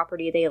owned the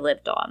property they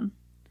lived on.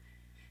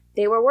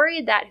 They were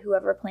worried that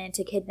whoever planned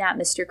to kidnap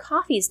Mr.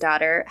 Coffey's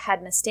daughter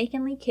had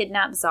mistakenly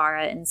kidnapped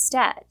Zara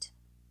instead.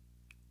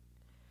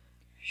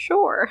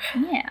 Sure.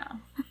 Yeah.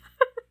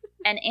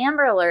 An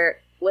Amber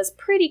Alert was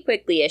pretty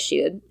quickly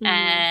issued,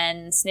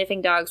 and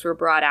sniffing dogs were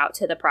brought out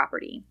to the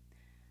property.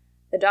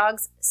 The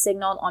dogs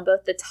signaled on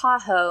both the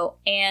Tahoe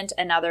and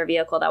another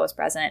vehicle that was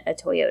present, a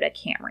Toyota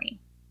Camry.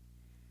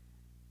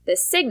 The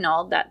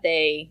signal that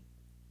they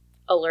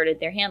alerted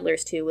their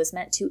handlers to was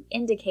meant to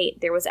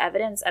indicate there was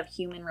evidence of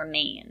human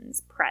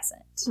remains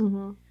present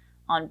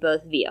on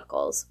both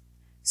vehicles.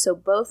 So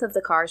both of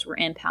the cars were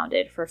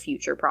impounded for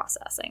future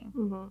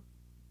processing.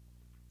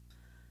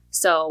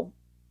 So,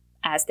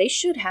 as they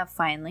should have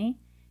finally,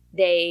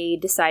 they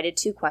decided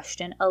to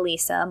question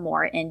Elisa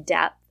more in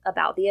depth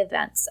about the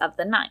events of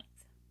the 9th.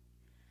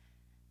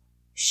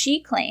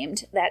 She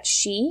claimed that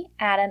she,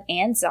 Adam,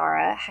 and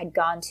Zara had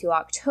gone to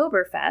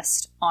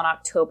Oktoberfest on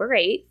October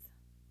 8th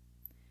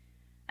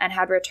and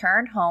had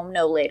returned home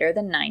no later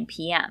than 9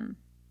 p.m.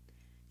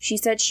 She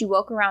said she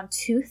woke around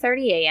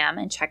 2:30 a.m.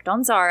 and checked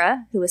on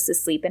Zara, who was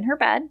asleep in her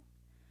bed,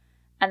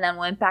 and then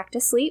went back to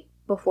sleep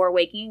before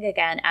waking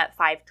again at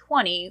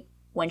 5:20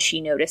 when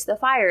she noticed the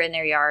fire in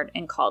their yard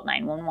and called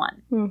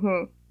 911.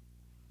 Mm-hmm.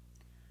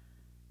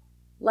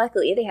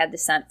 Luckily, they had the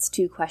sense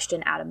to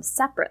question Adam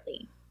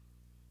separately.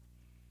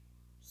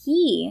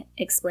 He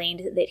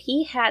explained that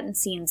he hadn't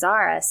seen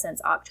Zara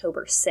since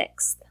October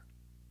 6th.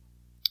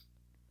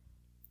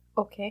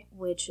 Okay.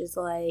 Which is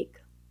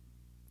like,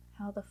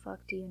 how the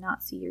fuck do you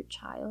not see your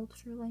child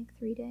for like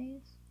 3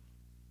 days?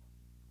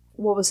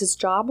 What was his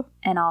job?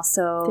 And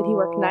also... Did he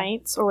work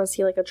nights, or was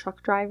he like a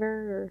truck driver?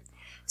 Or...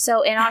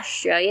 So in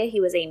Australia, he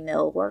was a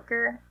mill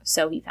worker,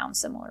 so he found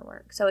similar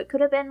work. So it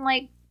could have been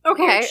like...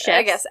 Okay,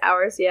 I guess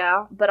hours,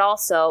 yeah. But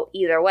also,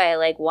 either way,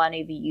 like, one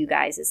of you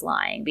guys is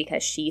lying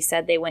because she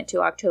said they went to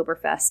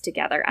Oktoberfest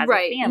together as a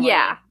family.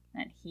 Yeah.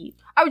 And he...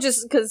 I would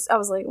just, because I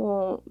was like,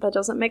 well, that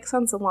doesn't make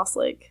sense unless,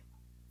 like,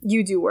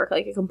 you do work,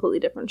 like, a completely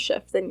different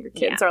shift than your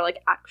kids are,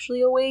 like,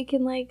 actually awake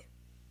and, like,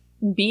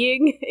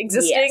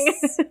 existing.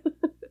 Yes.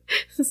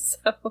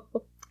 So...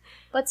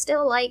 But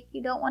still, like,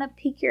 you don't want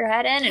to peek your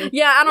head in and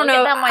I don't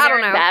know. At them when you're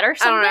in bed or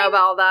something. I don't know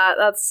about that.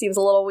 That seems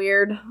a little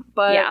weird,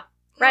 but... Yeah.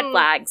 Red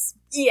flags.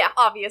 Yeah,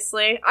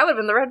 obviously. I would have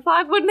been the red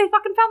flag when they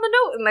fucking found the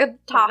note in the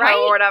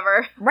Tahoe or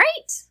whatever.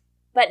 Right.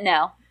 But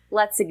no,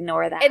 let's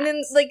ignore that. And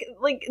then,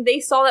 like they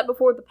saw that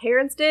before the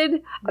parents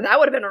did. That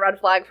would have been a red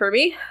flag for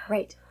me.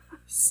 Right.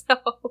 So,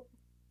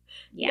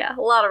 yeah, a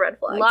lot of red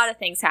flags. A lot of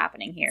things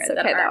happening here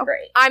that aren't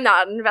great. I'm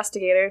not an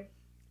investigator.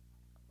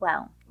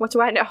 Well. What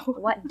do I know?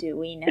 What do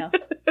we know?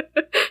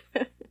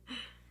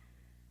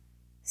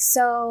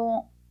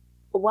 So,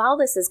 while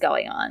this is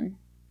going on,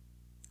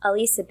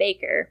 Elisa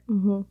Baker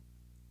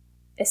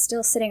is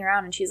still sitting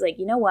around and she's like,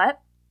 you know what?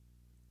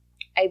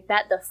 I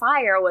bet the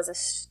fire was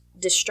a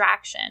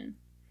distraction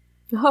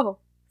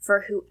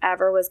for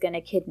whoever was going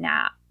to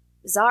kidnap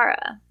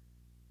Zara.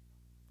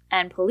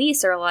 And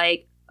police are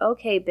like,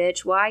 okay,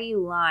 bitch, why are you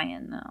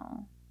lying,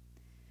 though?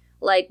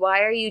 Like,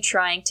 why are you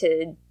trying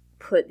to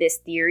put this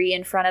theory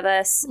in front of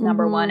us?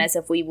 Number one, as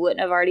if we wouldn't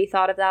have already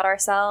thought of that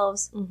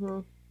ourselves.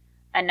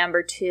 And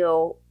number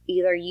two,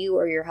 either you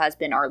or your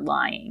husband are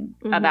lying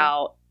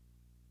about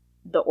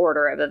the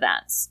order of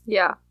events.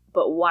 Yeah.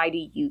 But why do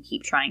you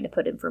keep trying to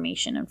put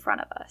information in front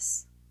of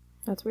us?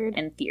 That's weird.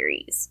 And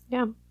theories.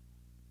 Yeah.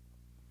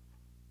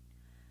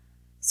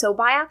 So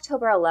by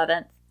October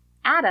 11th,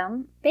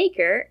 Adam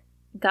Baker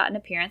got an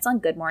appearance on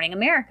Good Morning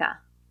America.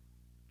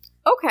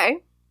 Okay.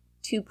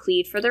 To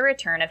plead for the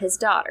return of his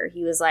daughter.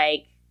 He was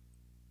like,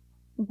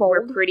 bold.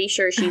 We're pretty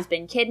sure she's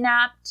been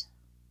kidnapped.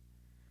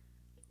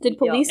 Did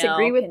police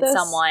agree with this?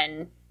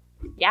 Someone...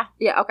 Yeah.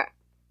 Yeah, okay.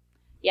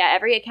 Yeah,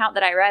 every account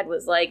that I read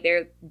was like,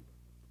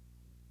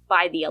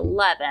 by the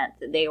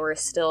 11th, they were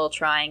still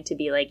trying to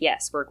be like,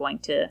 yes, we're going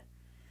to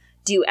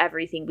do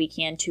everything we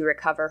can to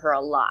recover her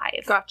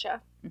alive.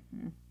 Gotcha.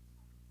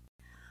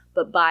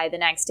 But by the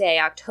next day,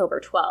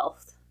 October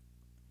 12th,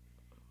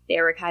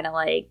 they were kind of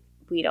like,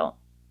 we don't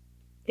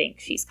think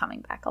she's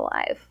coming back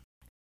alive.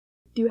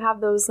 Do you have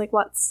those,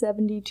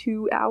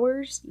 72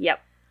 hours?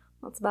 Yep.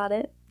 That's about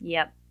it?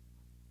 Yep.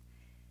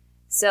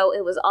 So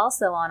it was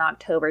also on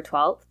October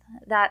 12th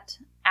that,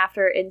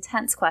 after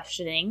intense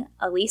questioning,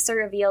 Elisa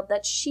revealed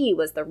that she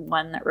was the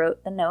one that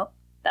wrote the note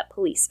that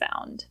police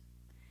found.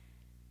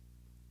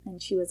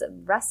 And she was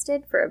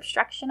arrested for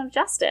obstruction of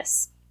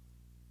justice.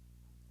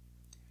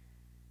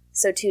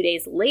 So 2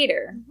 days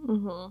later,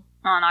 on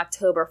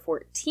October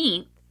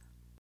 14th,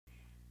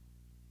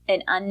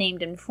 an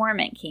unnamed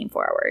informant came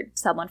forward,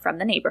 someone from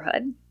the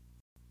neighborhood,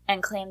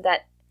 and claimed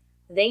that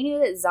they knew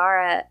that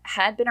Zara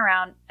had been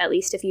around at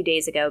least a few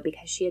days ago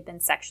because she had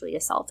been sexually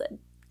assaulted.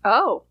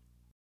 Oh.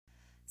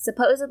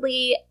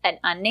 Supposedly, an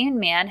unnamed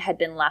man had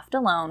been left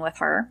alone with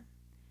her,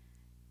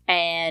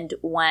 and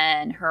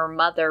when her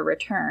mother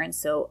returned,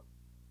 so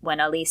when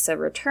Elisa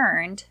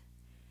returned,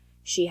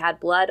 she had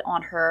blood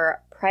on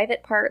her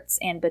private parts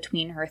and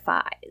between her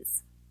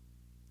thighs.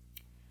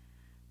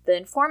 The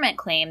informant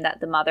claimed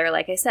that the mother,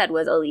 like I said,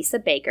 was Elisa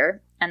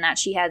Baker, and that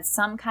she had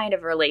some kind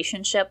of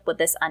relationship with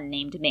this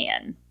unnamed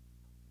man.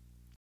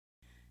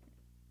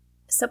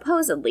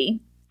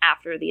 Supposedly,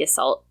 after the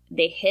assault,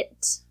 they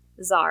hit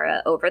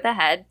Zara over the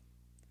head,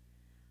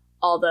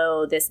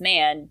 although this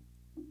unnamed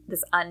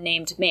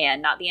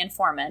man, not the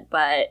informant,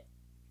 but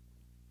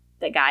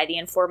the guy the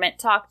informant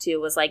talked to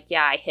was like,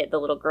 yeah, I hit the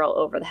little girl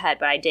over the head,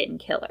 but I didn't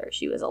kill her.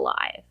 She was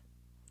alive.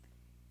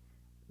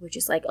 Which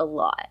is a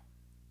lot.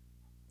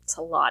 It's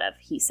a lot of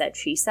he said,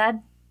 she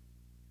said.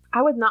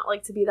 I would not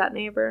like to be that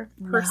neighbor,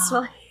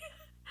 personally. No.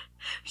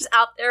 Just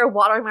out there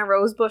watering my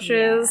rose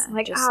bushes.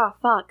 Yeah,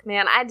 fuck,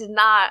 man. I was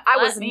not.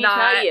 Let me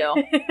tell you.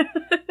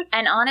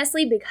 And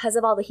honestly, because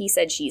of all the he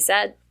said, she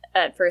said,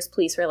 at first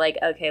police were like,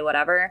 okay,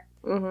 whatever.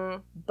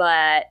 Mm-hmm.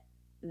 But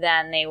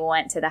then they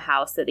went to the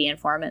house that the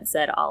informant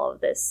said all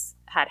of this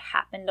had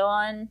happened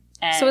on.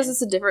 And so is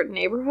this a different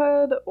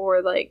neighborhood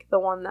or, like, the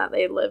one that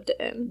they lived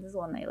in? This is the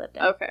one they lived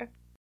in. Okay.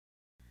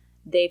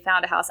 They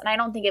found a house, and I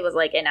don't think it was,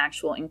 like, an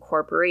actual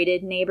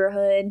incorporated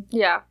neighborhood.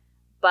 Yeah.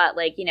 But,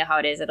 like, you know how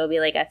it is. It'll be,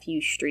 like, a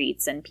few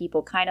streets, and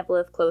people kind of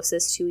live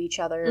closest to each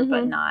other, mm-hmm.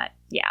 but not,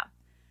 yeah.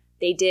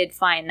 They did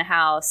find the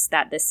house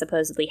that this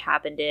supposedly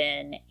happened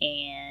in,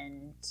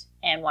 and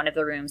in one of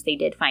the rooms, they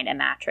did find a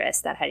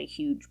mattress that had a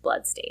huge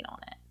blood stain on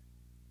it.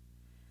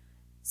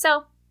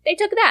 So they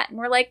took that and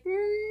were like,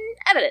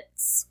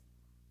 evidence.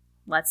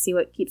 Let's see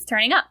what keeps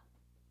turning up.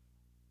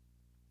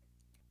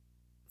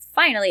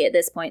 Finally, at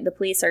this point, the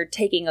police are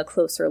taking a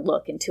closer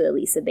look into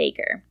Elisa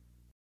Baker.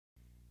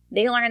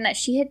 They learned that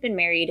she had been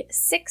married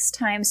 6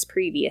 times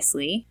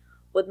previously,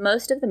 with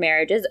most of the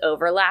marriages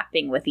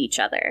overlapping with each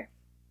other.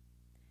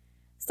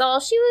 So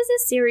she was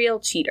a serial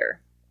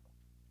cheater.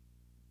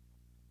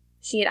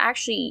 She had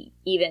actually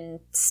even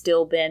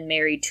still been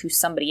married to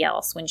somebody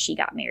else when she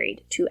got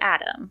married to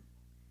Adam.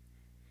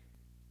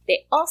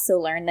 They also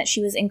learned that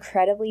she was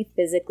incredibly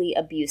physically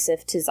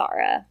abusive to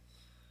Zara.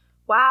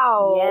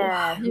 Wow.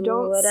 Yeah, you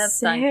don't would have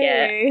thunk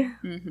it.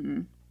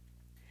 Mm-hmm.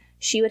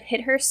 She would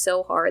hit her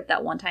so hard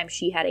that one time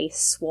she had a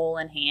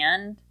swollen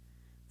hand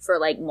for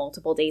like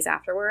multiple days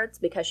afterwards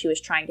because she was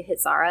trying to hit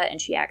Zara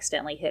and she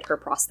accidentally hit her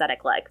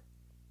prosthetic leg.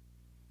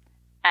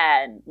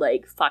 And,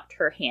 like, fucked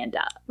her hand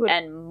up.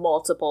 And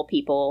multiple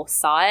people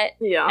saw it.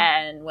 Yeah.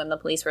 And when the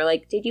police were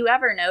like, did you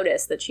ever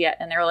notice that she had...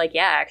 And they were like,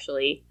 yeah,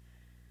 actually,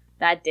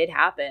 that did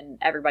happen.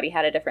 Everybody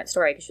had a different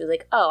story. Because she was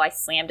like, oh, I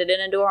slammed it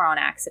in a door on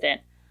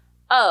accident.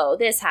 Oh,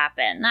 this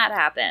happened. That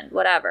happened.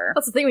 Whatever.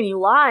 That's the thing. When you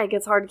lie, it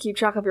gets hard to keep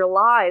track of your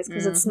lies.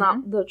 Because it's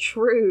not the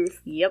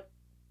truth. Yep.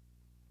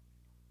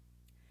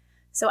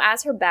 So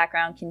as her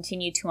background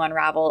continued to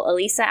unravel,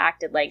 Elisa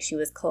acted like she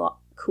was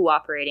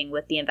cooperating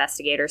with the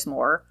investigators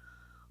more,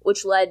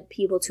 which led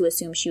people to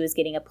assume she was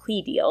getting a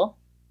plea deal,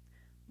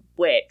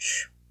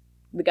 which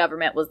the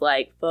government was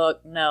like,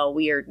 fuck, no,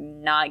 we are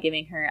not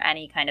giving her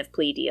any kind of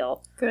plea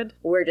deal. Good.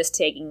 We're just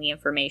taking the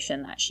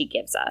information that she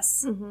gives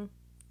us. Mm-hmm.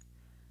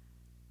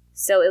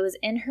 So it was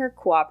in her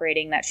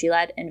cooperating that she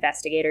led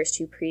investigators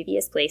to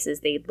previous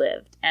places they'd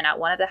lived, and at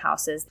one of the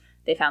houses,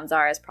 they found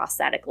Zara's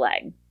prosthetic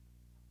leg.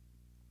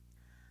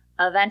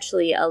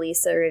 Eventually,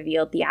 Elisa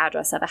revealed the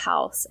address of a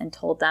house and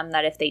told them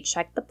that if they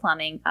checked the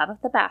plumbing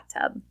of the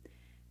bathtub,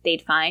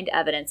 they'd find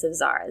evidence of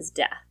Zara's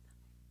death.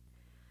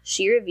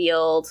 She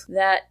revealed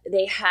that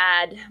they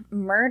had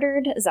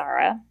murdered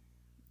Zara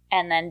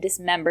and then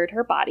dismembered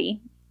her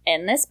body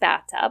in this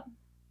bathtub,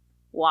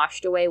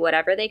 washed away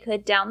whatever they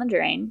could down the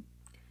drain,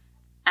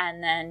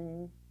 and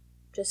then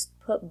just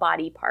put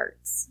body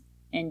parts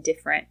in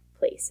different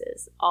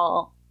places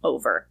all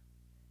over.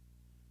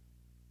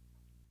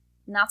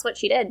 And that's what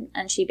she did.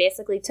 And she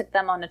basically took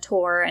them on a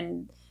tour,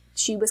 and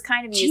she was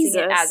kind of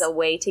using it as a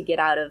way to get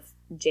out of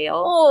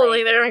jail. Oh,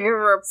 like they're gonna give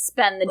her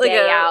spend the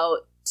day out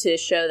to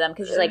show them,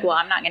 because she's like, well,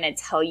 I'm not going to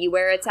tell you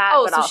where it's at,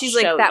 but I'll she's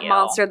show like that you.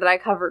 monster that I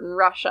covered in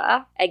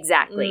Russia.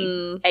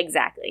 Exactly.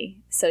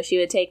 Exactly. So she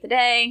would take the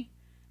day,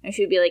 and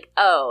she would be like,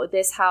 oh,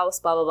 this house,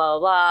 blah, blah, blah,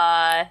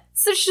 blah.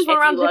 So she's went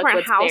around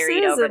different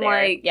houses and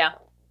like... Yeah.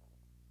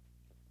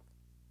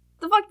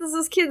 The fuck does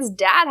this kid's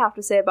dad have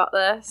to say about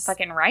this?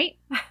 Fucking right.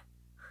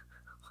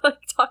 Like,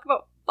 talk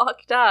about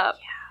fucked up.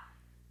 Yeah.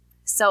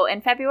 So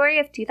in February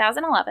of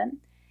 2011...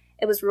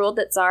 it was ruled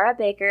that Zara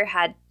Baker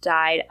had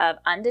died of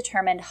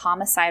undetermined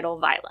homicidal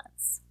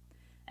violence,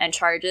 and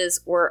charges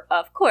were,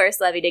 of course,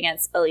 levied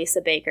against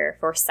Elisa Baker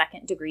for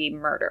second-degree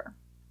murder.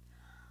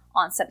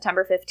 On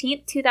September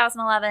 15th,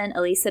 2011,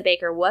 Elisa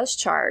Baker was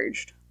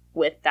charged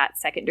with that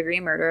second-degree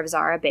murder of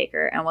Zara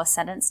Baker and was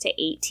sentenced to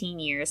 18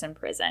 years in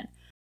prison,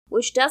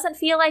 which doesn't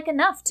feel like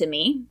enough to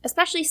me,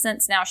 especially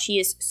since now she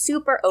is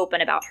super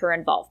open about her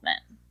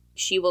involvement.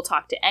 She will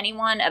talk to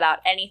anyone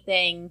about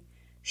anything.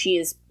 She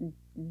is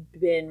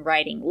been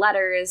writing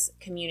letters,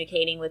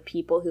 communicating with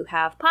people who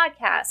have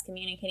podcasts,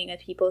 communicating with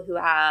people who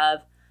have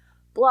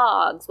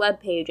blogs, web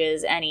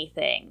pages,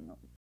 anything.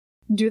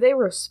 Do they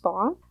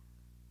respond?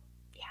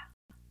 Yeah.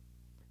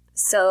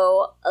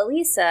 So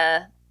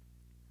Elisa,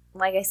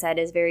 like I said,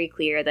 is very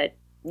clear that,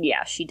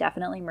 yeah, she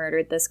definitely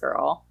murdered this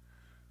girl.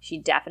 She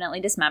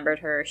definitely dismembered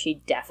her.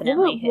 She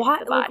definitely hid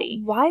the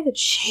body. Like, why the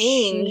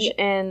change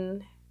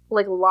in,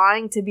 like,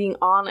 lying to being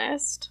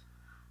honest?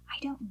 I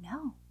don't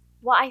know.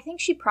 Well, I think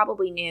she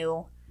probably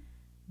knew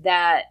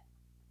that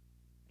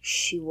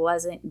she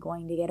wasn't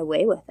going to get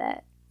away with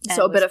it. And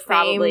so a bit of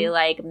probably fame.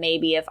 Like,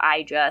 maybe if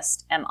I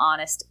just am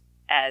honest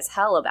as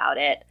hell about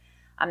it,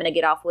 I'm going to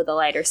get off with a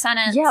lighter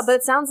sentence. Yeah, but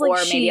it sounds like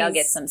or maybe I'll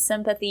get some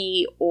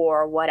sympathy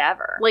or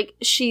whatever. Like,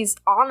 she's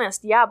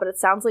honest, yeah, but it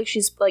sounds like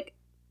she's, like,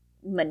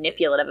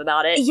 manipulative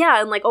about it.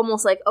 Yeah, and, like,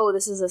 almost like, oh,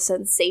 this is a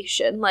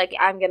sensation. Like,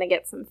 I'm going to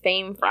get some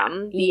fame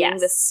from being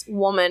this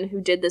woman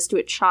who did this to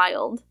a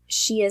child.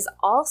 She is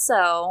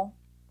also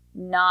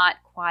not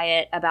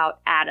quiet about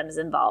Adam's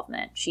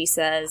involvement. She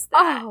says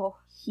that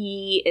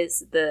he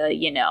is the,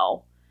 you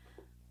know,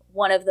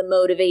 one of the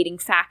motivating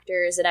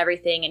factors and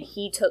everything, and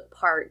he took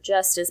part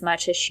just as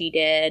much as she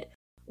did.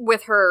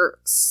 With her,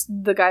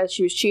 the guy that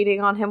she was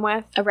cheating on him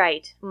with?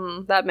 Right.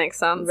 That makes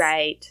sense.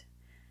 Right.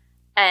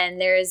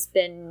 And there's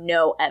been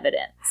no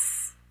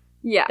evidence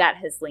that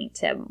has linked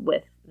him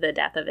with the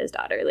death of his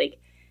daughter. Like,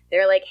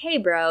 they're like, hey,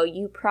 bro,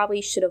 you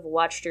probably should have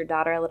watched your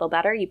daughter a little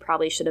better. You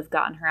probably should have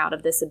gotten her out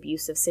of this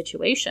abusive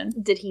situation.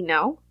 Did he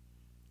know?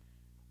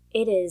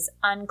 It is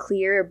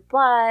unclear,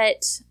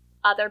 but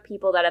other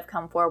people that have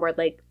come forward,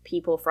 like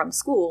people from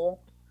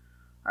school,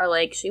 are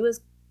like,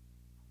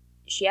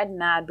 she had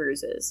mad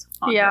bruises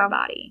on her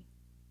body.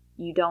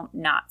 You don't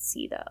not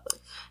see those.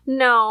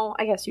 No,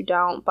 I guess you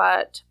don't,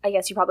 but I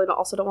guess you probably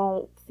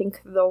don't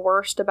think the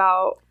worst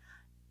about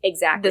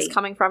this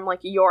coming from, like,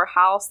 your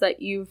house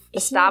that you've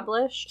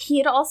established. He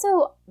had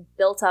also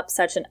built up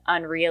such an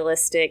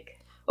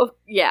unrealistic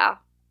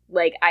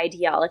like,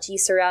 ideology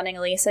surrounding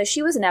Elisa.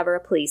 She was never a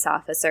police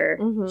officer.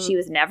 Mm-hmm. She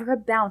was never a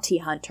bounty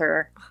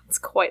hunter. It's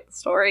quite the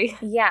story.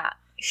 Yeah.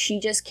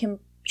 She's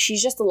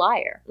just a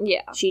liar.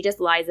 Yeah. She just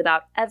lies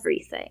about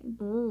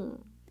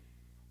everything.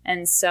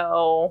 And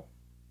so...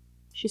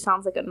 She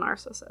sounds like a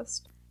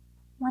narcissist.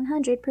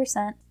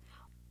 100%.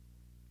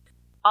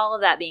 All of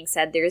that being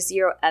said, there's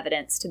zero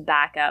evidence to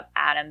back up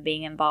Adam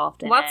being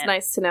involved in it. That's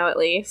nice to know, at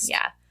least.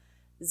 Yeah.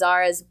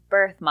 Zara's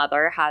birth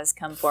mother has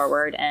come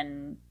forward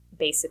and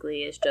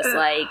basically is just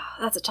like...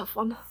 That's a tough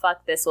one.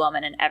 Fuck this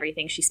woman and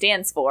everything she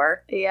stands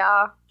for.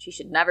 Yeah. She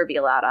should never be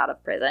allowed out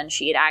of prison.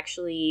 She had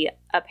actually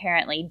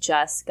apparently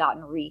just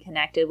gotten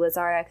reconnected with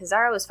Zara because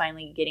Zara was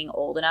finally getting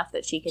old enough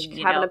that she could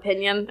have an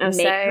opinion and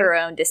make her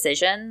own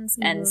decisions.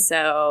 Mm-hmm. And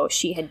so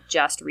she had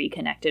just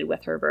reconnected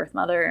with her birth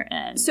mother.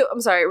 And so,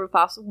 I'm sorry,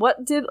 Rufus,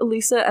 what did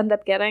Elisa end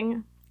up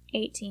getting?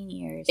 18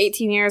 years.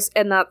 18 years,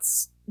 and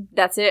that's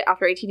it?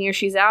 After 18 years,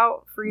 she's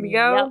out? Free to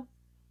go? Yep.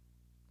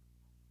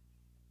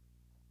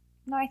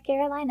 North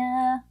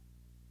Carolina.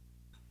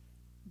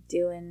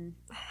 Doing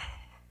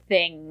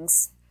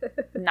things.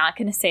 I'm not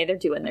going to say they're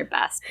doing their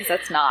best because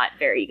that's not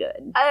very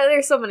good.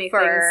 There's so many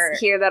things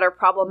here that are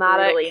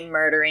problematic. Brutally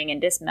murdering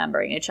and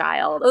dismembering a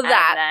child and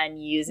then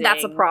using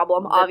that's a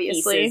problem,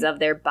 obviously. Pieces of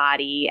their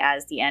body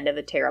as the end of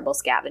a terrible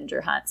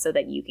scavenger hunt so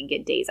that you can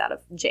get days out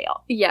of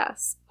jail.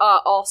 Yes.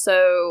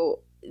 Also,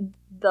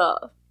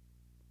 the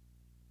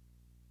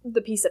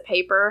piece of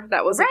paper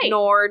that was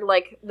ignored,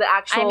 like the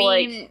actual,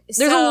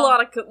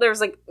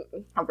 there's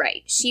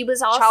right. She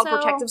was also Child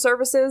Protective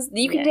Services.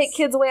 You can take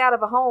kids away out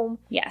of a home.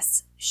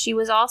 Yes. She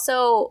was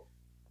also,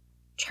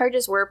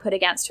 charges were put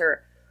against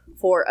her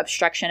for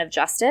obstruction of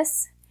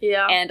justice.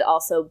 Yeah. And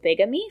also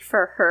bigamy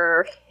for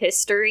her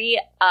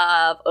history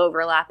of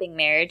overlapping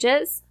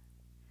marriages.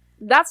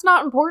 That's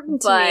not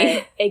important to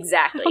me.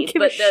 Exactly. I don't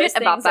give a shit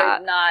about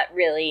that. Are not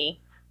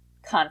really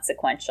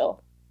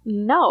consequential.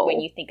 No.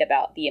 When you think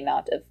about the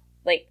amount of,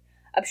 like,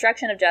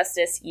 obstruction of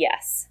justice,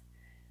 yes.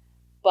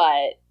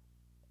 But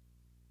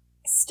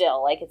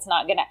still, like, it's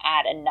not going to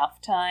add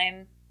enough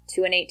time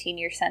to an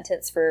 18-year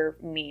sentence for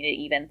me to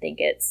even think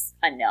it's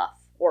enough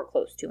or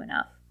close to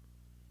enough.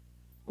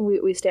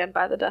 We stand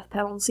by the death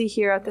penalty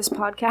here at this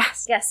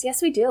podcast.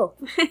 Yes, we do.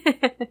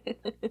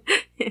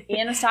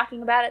 Ian was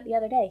talking about it the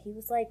other day. He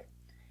was like,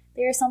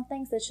 there are some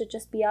things that should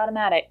just be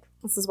automatic.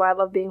 This is why I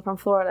love being from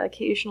Florida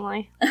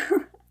occasionally.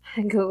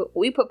 And go,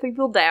 we put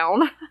people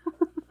down.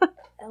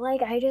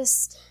 Like, it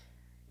has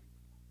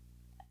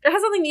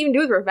nothing to even do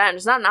with revenge.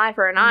 It's not an eye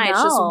for an eye. No.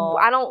 It's just,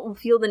 I don't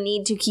feel the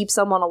need to keep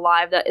someone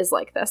alive that is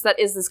like this. That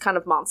is this kind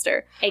of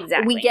monster.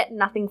 Exactly. We get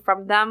nothing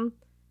from them.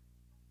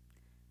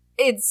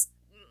 It's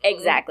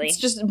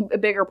just a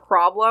bigger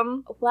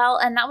problem. Well,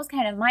 and that was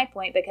kind of my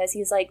point, because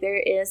he's like, there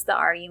is the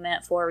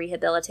argument for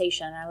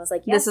rehabilitation. And I was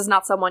like, yes. This is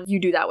not someone you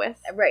do that with.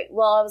 Right.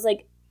 Well, I was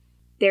like,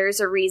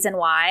 there's a reason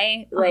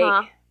why.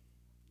 Like,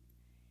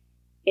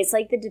 it's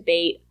like the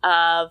debate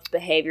of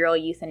behavioral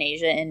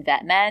euthanasia in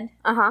vet med.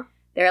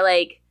 They're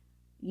like,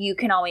 you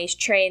can always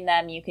train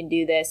them, you can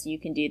do this, you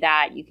can do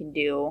that, you can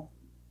do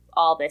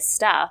all this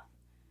stuff.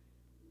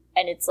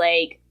 And it's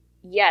like,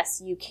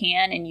 yes, you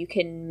can, and you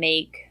can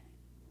make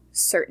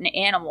certain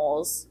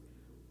animals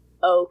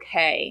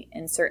okay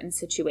in certain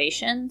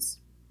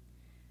situations.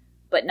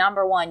 But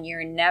number one,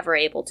 you're never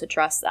able to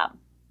trust them.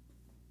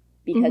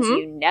 Because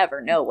you never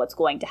know what's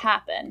going to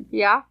happen.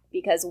 Yeah.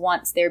 Because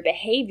once their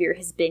behavior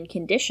has been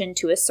conditioned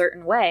to a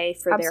certain way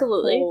for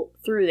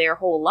through their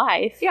whole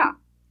life. Yeah.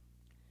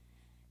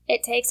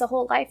 It takes a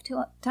whole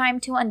lifetime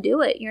to undo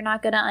it. You're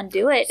not going to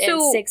undo it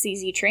in 6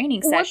 easy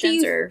training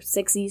sessions or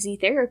 6 easy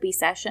therapy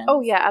sessions.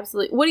 Oh, yeah,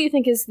 absolutely. What do you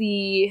think is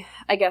the,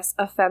 I guess,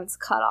 offense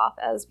cutoff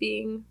as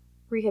being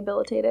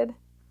rehabilitated?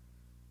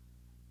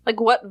 Like,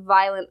 what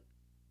violent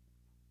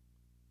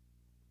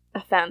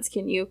offense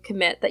can you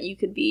commit that you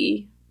could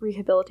be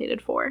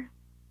rehabilitated for?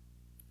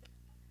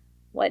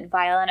 What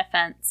violent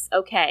offense?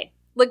 Okay.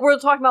 Like, we're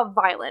talking about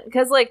violent,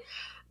 because, like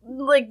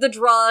the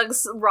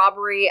drugs,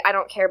 robbery, I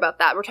don't care about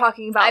that. We're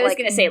talking about, I was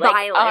going to say,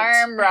 violent. Like,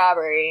 armed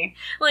robbery.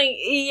 Like,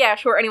 yeah,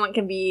 sure, anyone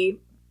can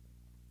be,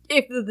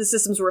 if the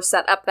systems were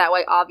set up that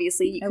way,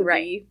 obviously, you could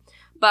be.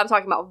 But I'm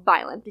talking about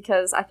violent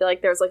because I feel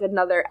like there's like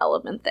another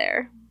element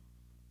there.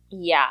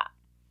 Yeah.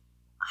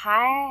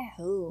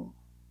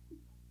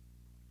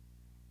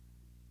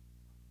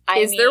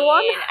 Is there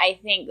one? I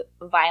think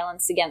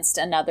violence against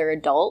another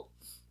adult.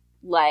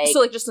 Like,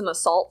 so like just an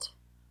assault?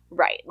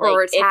 Right.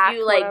 Or like attack, if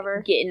you like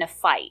whatever. get in a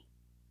fight.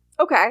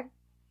 Okay.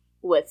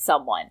 With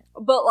someone.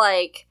 But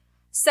like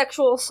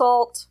sexual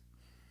assault,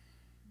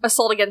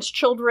 assault against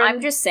children.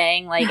 I'm just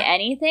saying, like,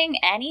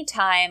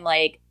 anytime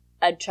like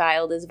a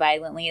child is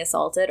violently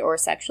assaulted or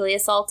sexually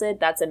assaulted,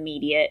 that's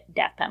immediate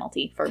death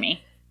penalty for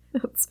me.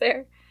 That's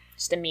fair.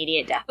 Just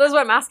immediate death. That's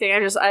what I'm asking.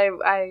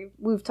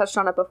 We've touched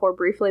on it before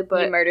briefly,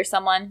 but... You murder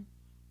someone,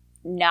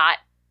 not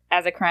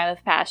as a crime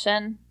of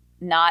passion,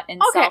 not in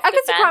self-defense. Okay, if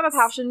it's a crime of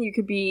passion, you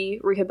could be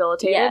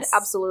rehabilitated. Yes.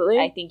 Absolutely.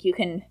 I think you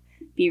can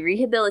be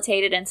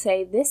rehabilitated and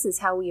say, this is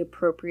how we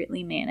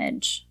appropriately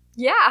manage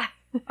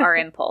our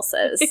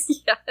impulses.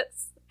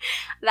 Yes.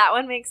 That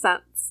one makes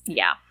sense.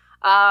 Yeah.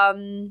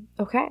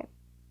 Okay.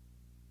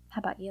 How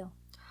about you?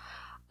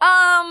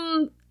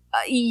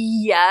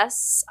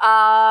 Yes.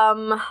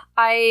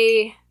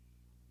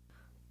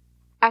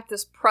 At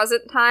this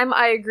present time,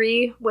 I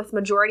agree with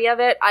majority of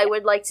it. I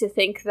would like to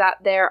think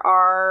that there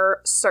are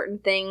certain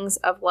things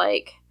of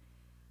like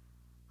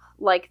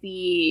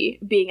the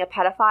being a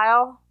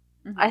pedophile.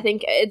 Mm-hmm. I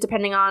think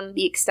depending on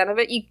the extent of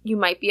it, you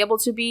might be able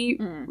to be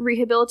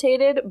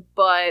rehabilitated,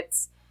 but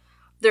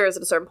there is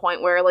at a certain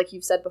point where, like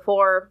you've said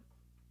before,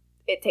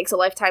 it takes a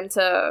lifetime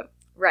to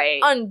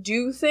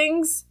undo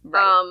things.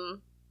 Right.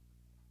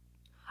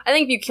 I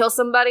think if you kill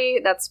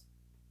somebody, that's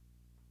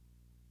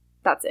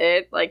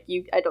it. Like,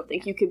 I don't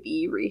think you could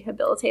be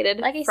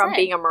rehabilitated from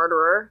being a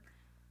murderer.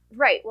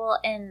 Right. Well,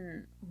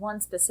 in one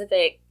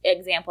specific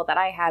example that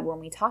I had when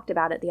we talked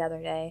about it the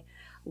other day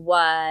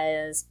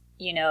was,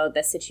 you know,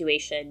 the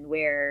situation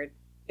where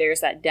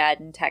there's that dad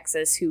in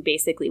Texas who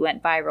basically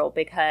went viral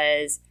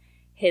because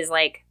his,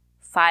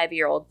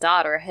 5-year-old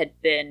daughter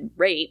had been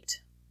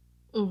raped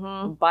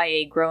by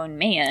a grown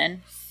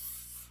man.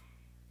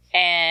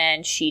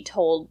 And she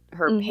told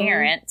her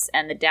parents,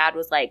 and the dad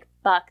was like,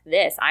 fuck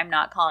this, I'm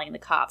not calling the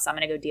cops, I'm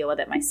going to go deal with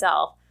it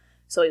myself.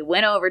 So he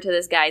went over to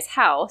this guy's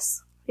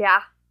house.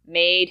 Yeah.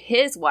 Made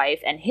his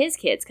wife and his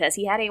kids, because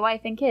he had a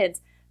wife and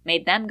kids,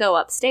 made them go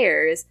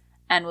upstairs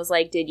and was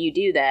like, did you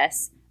do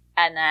this?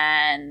 And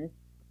then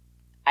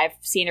I've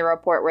seen a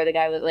report where the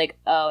guy was like,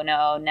 oh,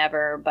 no,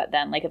 never, but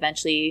then,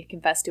 eventually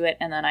confessed to it.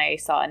 And then I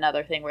saw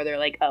another thing where they're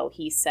like, oh,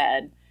 he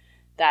said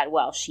that,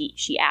 well,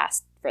 she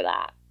asked for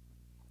that.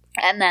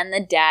 And then the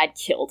dad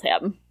killed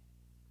him.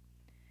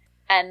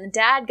 And the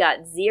dad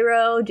got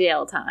 0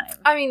 jail time.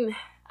 I mean...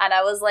 And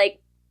I was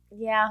like,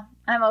 yeah,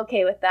 I'm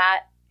okay with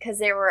that. Because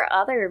there were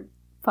other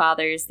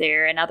fathers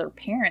there and other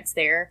parents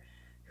there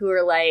who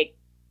were like,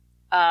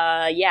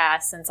 yeah,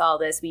 since all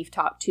this, we've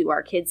talked to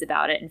our kids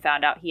about it and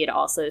found out he had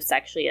also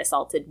sexually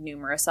assaulted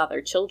numerous other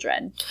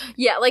children.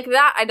 Yeah, like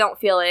that, I don't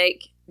feel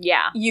like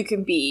you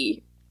can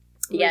be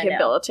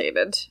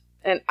rehabilitated. No.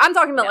 And I'm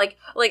talking about,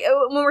 when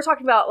we're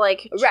talking about,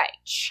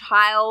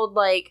 child,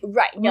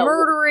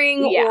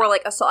 murdering or,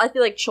 assault. I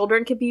feel like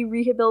children could be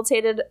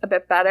rehabilitated a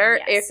bit better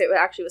if it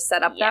actually was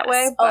set up that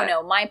way. But. Oh,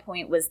 no, my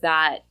point was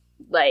that,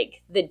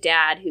 the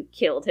dad who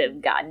killed him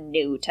got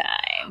no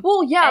time.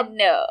 Well, yeah.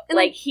 And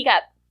I think he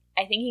got,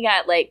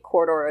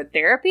 court-ordered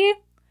therapy.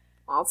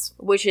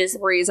 Which is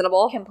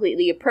reasonable,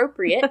 completely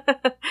appropriate,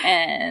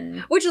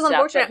 and which is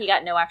unfortunate. He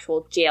got no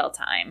actual jail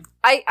time.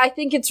 I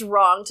think it's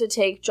wrong to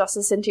take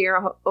justice into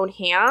your own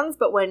hands,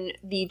 but when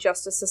the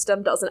justice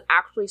system doesn't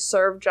actually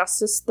serve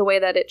justice the way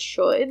that it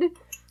should,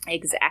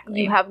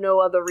 exactly, you have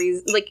no other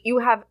reason. You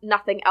have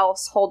nothing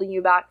else holding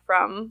you back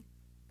from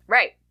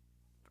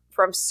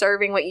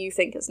serving what you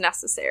think is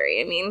necessary.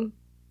 I mean,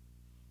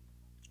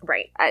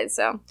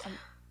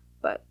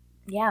 but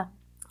yeah,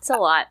 it's a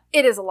lot.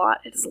 It is a lot.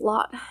 It is a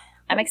lot.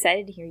 I'm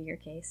excited to hear your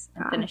case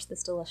and finish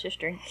this delicious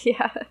drink.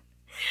 Yeah.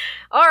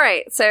 All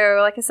right. So,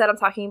 like I said, I'm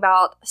talking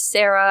about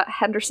Sarah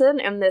Henderson,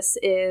 and this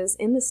is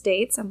in the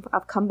States.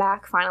 I've come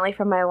back finally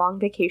from my long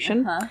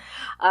vacation.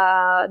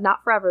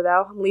 Not forever,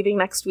 though. I'm leaving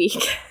next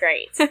week.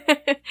 Great.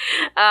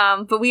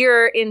 But we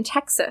are in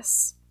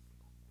Texas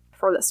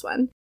for this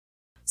one.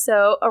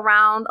 So,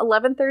 around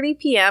 11:30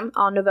 p.m.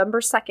 on November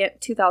 2nd,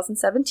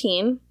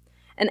 2017,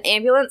 an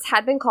ambulance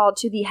had been called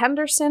to the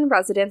Henderson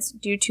residence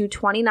due to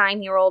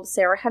 29-year-old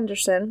Sarah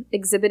Henderson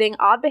exhibiting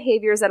odd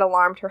behaviors that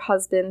alarmed her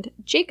husband,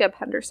 Jacob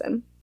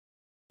Henderson.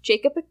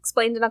 Jacob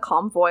explained in a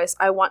calm voice,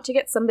 "I want to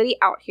get somebody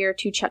out here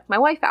to check my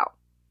wife out,"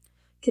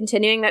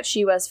 continuing that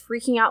she was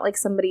freaking out like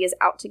somebody is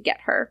out to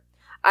get her.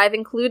 I've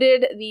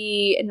included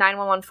the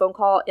 911 phone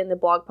call in the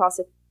blog post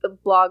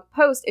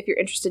if you're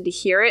interested to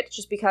hear it,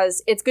 just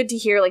because it's good to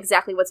hear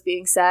exactly what's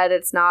being said.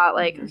 It's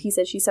not he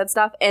said, she said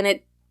stuff, and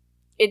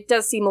it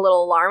does seem a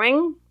little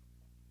alarming,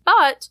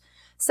 but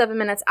 7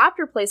 minutes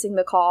after placing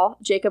the call,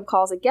 Jacob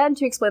calls again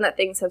to explain that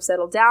things have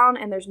settled down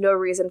and there's no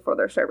reason for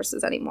their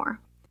services anymore.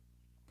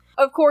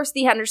 Of course,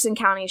 the Henderson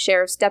County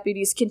Sheriff's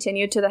deputies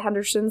continued to the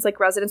Henderson's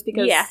residence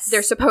because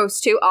they're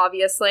supposed to,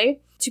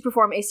 obviously, to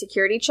perform a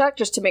security check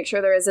just to make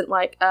sure there isn't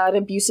an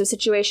abusive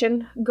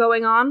situation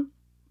going on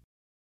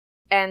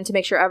and to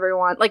make sure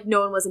everyone,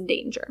 no one was in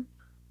danger.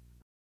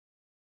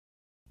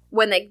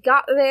 When they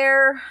got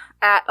there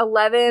at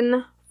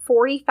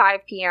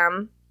 11:45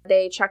 p.m.,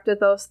 they checked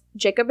with both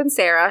Jacob and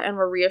Sarah and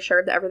were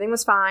reassured that everything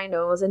was fine,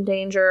 no one was in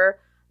danger,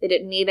 they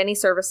didn't need any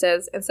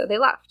services, and so they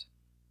left.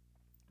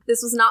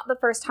 This was not the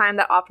first time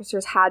that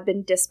officers had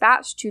been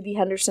dispatched to the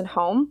Henderson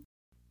home.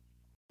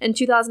 In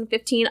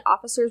 2015,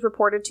 officers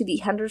reported to the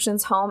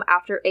Henderson's home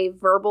after a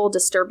verbal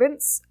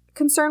disturbance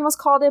concern was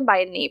called in by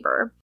a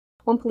neighbor.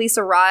 When police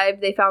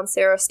arrived, they found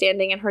Sarah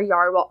standing in her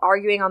yard while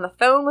arguing on the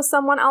phone with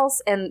someone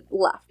else and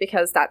left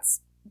because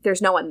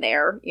there's no one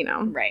there,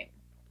 Right.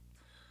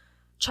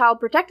 Child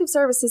Protective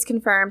Services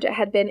confirmed it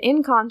had been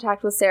in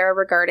contact with Sarah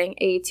regarding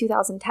a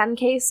 2010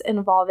 case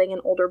involving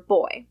an older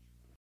boy.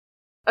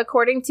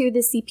 According to the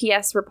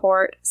CPS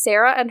report,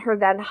 Sarah and her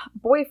then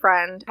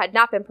boyfriend had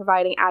not been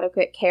providing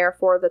adequate care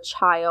for the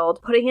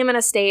child, putting him in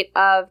a state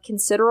of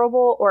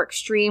considerable or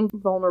extreme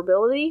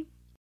vulnerability.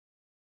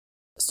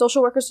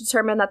 Social workers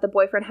determined that the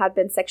boyfriend had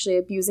been sexually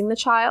abusing the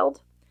child.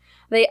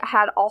 They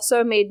had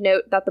also made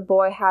note that the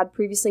boy had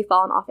previously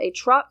fallen off a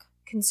truck,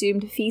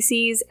 consumed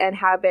feces, and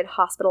had been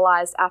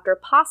hospitalized after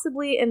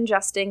possibly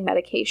ingesting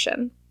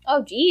medication.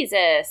 Oh,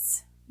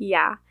 Jesus.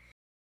 Yeah.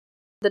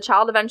 The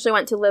child eventually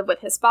went to live with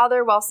his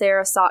father while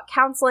Sarah sought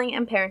counseling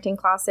and parenting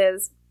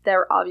classes. They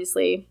were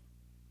obviously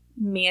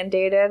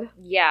mandated.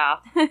 Yeah.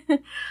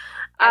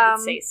 I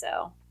would say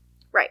so.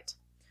 Right.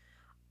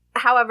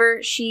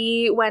 However,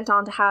 she went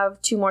on to have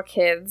 2 more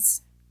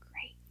kids.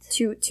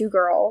 Great. Two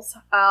girls.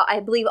 I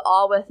believe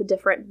all with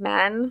different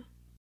men.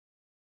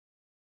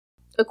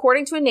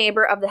 According to a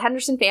neighbor of the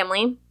Henderson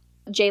family,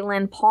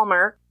 Jaylyn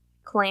Palmer,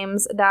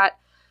 claims that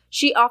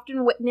she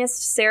often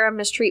witnessed Sarah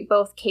mistreat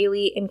both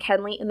Kaylee and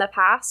Kenley in the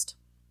past.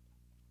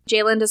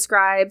 Jaylyn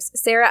describes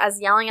Sarah as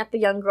yelling at the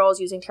young girls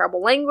using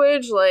terrible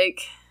language,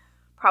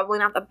 probably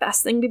not the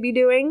best thing to be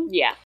doing.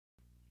 Yeah.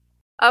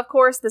 Of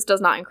course, this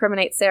does not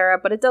incriminate Sarah,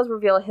 but it does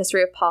reveal a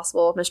history of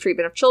possible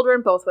mistreatment of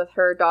children, both with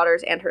her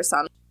daughters and her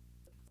son.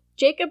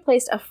 Jacob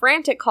placed a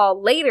frantic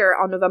call later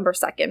on November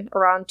 2nd,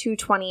 around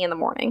 2:20 in the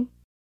morning,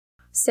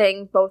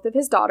 saying both of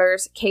his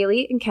daughters,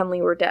 Kaylee and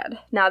Kenley, were dead.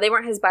 Now, they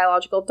weren't his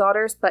biological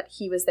daughters, but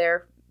he was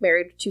there,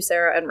 married to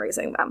Sarah and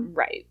raising them.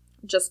 Right.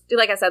 Just,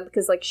 like I said,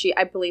 because, she,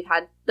 I believe,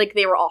 had,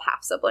 they were all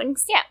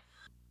half-siblings. Yeah.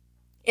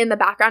 In the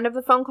background of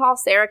the phone call,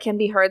 Sarah can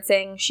be heard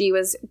saying she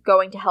was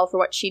going to hell for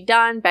what she'd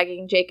done,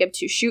 begging Jacob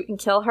to shoot and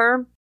kill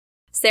her.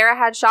 Sarah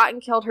had shot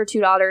and killed her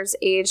 2 daughters,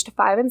 aged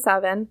 5 and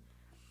 7.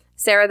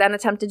 Sarah then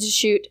attempted to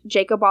shoot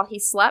Jacob while he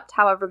slept.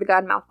 However, the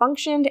gun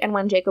malfunctioned, and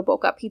when Jacob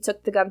woke up, he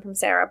took the gun from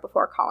Sarah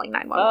before calling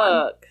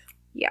 911. Fuck.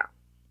 Yeah.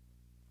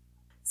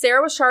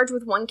 Sarah was charged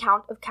with 1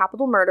 count of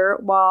capital murder,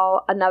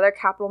 while another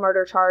capital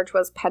murder charge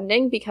was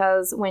pending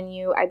because when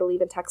you, I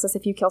believe in Texas,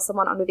 if you kill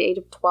someone under the age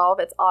of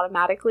 12, it's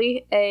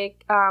automatically a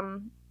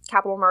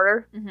capital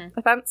murder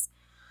offense.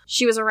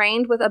 She was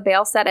arraigned with a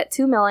bail set at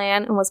 $2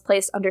 million and was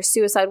placed under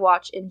suicide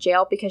watch in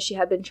jail because she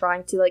had been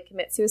trying to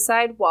commit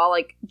suicide while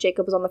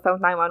Jacob was on the phone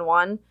with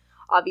 911.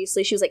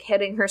 Obviously, she was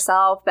hitting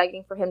herself,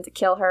 begging for him to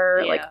kill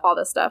her, all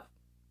this stuff.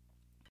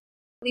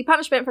 The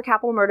punishment for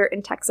capital murder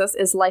in Texas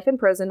is life in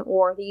prison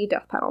or the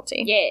death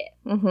penalty.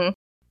 Yeah. Mm-hmm.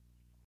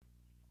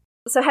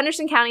 So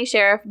Henderson County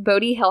Sheriff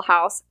Bodie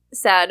Hillhouse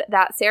said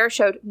that Sarah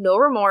showed no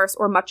remorse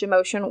or much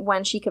emotion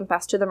when she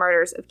confessed to the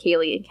murders of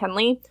Kaylee and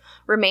Kenley,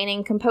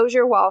 remaining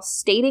composure while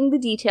stating the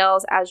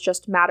details as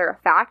just matter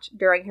of fact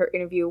during her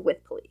interview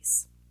with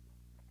police.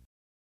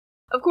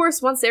 Of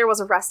course, once Sarah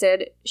was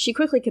arrested, she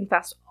quickly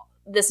confessed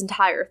this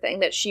entire thing,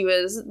 that she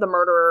was the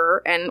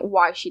murderer and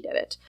why she did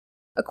it.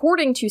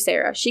 According to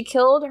Sarah, she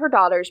killed her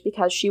daughters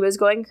because she was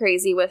going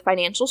crazy with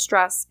financial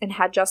stress and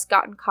had just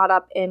gotten caught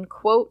up in,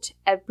 quote,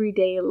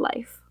 everyday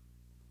life.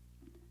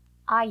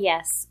 Ah,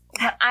 yes.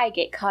 When I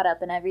get caught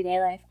up in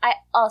everyday life, I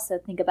also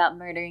think about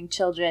murdering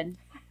children.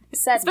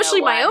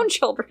 Especially my own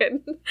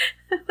children.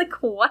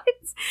 What?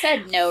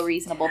 Said no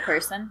reasonable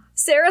person.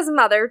 Sarah's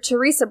mother,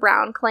 Teresa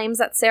Brown, claims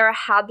that Sarah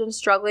had been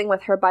struggling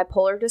with her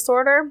bipolar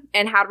disorder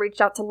and had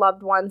reached out to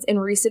loved ones in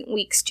recent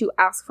weeks to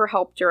ask for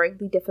help during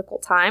the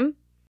difficult time.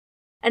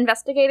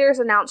 Investigators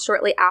announced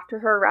shortly after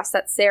her arrest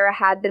that Sarah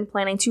had been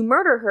planning to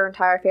murder her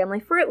entire family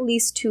for at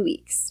least 2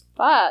 weeks.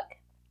 Fuck.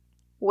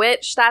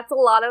 Which, that's a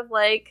lot of,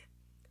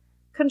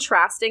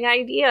 contrasting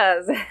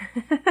ideas.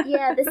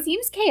 Yeah, this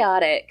seems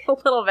chaotic. A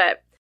little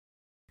bit.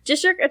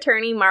 District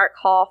Attorney Mark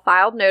Hall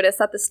filed notice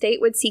that the state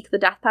would seek the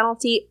death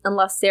penalty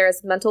unless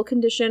Sarah's mental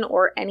condition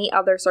or any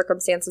other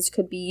circumstances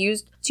could be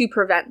used to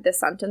prevent this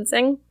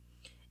sentencing.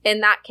 In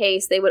that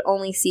case, they would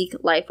only seek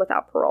life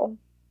without parole.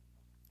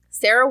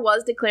 Sarah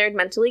was declared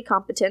mentally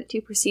competent to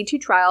proceed to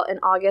trial in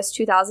August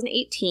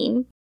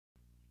 2018.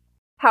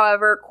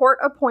 However,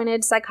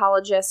 court-appointed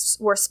psychologists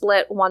were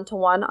split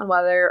 1-to-1 on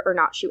whether or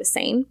not she was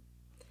sane.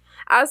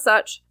 As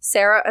such,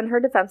 Sarah and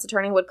her defense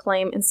attorney would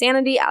claim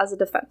insanity as a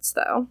defense,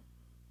 though.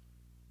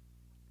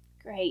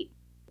 Great.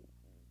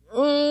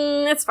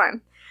 It's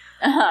fine.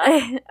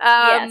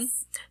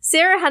 Yes.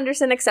 Sarah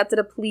Henderson accepted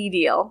a plea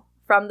deal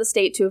from the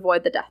state to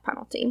avoid the death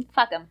penalty.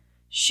 Fuck him.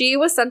 She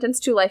was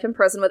sentenced to life in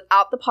prison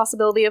without the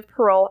possibility of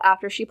parole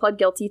after she pled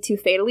guilty to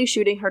fatally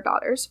shooting her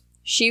daughters.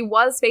 She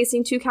was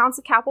facing 2 counts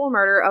of capital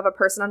murder of a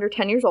person under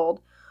 10 years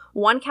old,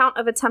 1 count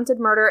of attempted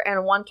murder,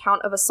 and 1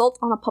 count of assault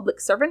on a public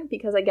servant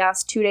because I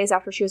guess 2 days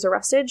after she was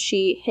arrested,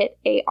 she hit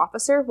a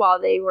officer while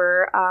they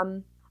were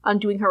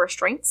undoing her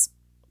restraints.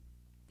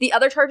 The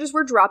other charges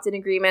were dropped in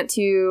agreement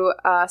to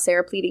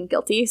Sarah pleading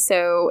guilty,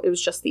 so it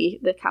was just the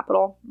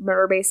capital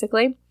murder,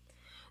 basically.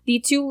 The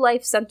 2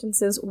 life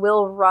sentences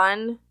will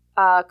run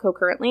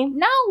concurrently.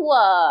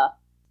 No!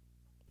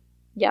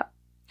 Yep.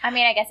 I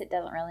mean, I guess it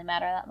doesn't really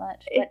matter that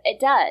much, but it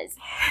does.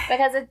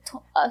 Because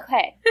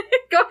okay.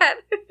 Go ahead.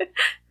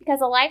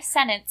 Because a life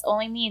sentence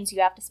only means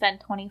you have to spend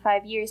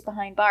 25 years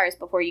behind bars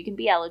before you can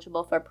be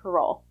eligible for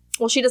parole.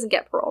 Well, she doesn't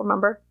get parole,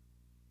 remember?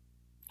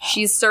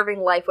 She's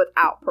serving life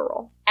without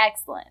parole.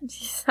 Excellent.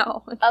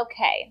 So.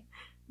 Okay.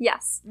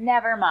 Yes.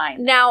 Never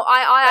mind. Now,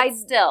 I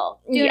still,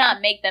 do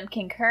not make them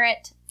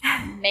concurrent.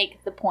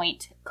 Make the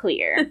point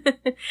clear.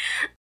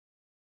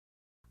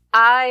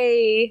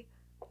 I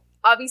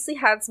obviously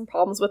had some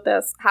problems with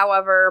this.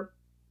 However,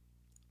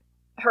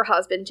 her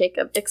husband,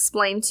 Jacob,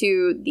 explained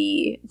to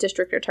the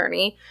district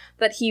attorney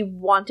that he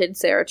wanted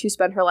Sarah to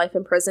spend her life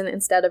in prison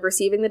instead of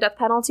receiving the death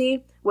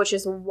penalty, which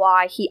is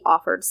why he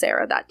offered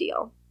Sarah that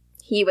deal.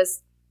 He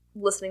was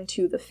listening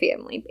to the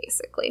family,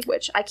 basically,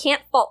 which I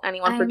can't fault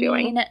anyone for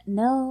doing.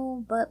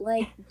 No, but,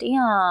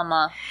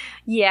 damn.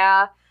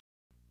 Yeah.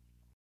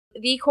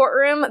 The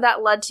courtroom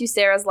that led to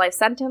Sarah's life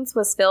sentence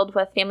was filled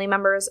with family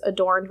members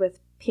adorned with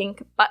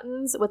pink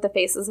buttons with the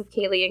faces of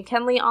Kaylee and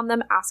Kenley on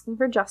them asking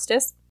for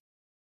justice.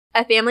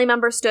 A family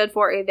member stood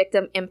for a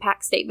victim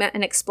impact statement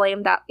and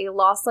explained that a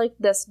loss like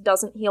this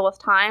doesn't heal with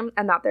time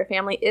and that their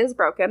family is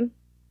broken.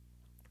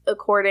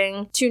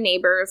 According to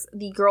neighbors,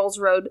 the girls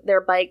rode their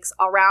bikes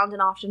around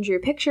and often drew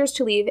pictures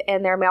to leave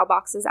in their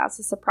mailboxes as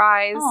a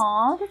surprise.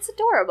 Aw, that's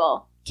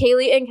adorable.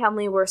 Kaylee and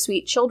Kenley were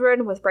sweet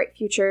children with bright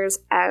futures,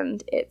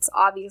 and it's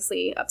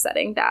obviously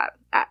upsetting that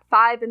at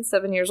 5 and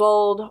 7 years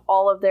old,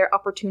 all of their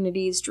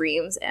opportunities,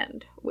 dreams,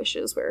 and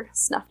wishes were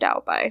snuffed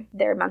out by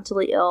their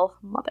mentally ill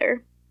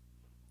mother.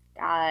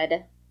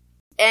 God.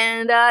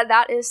 And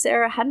that is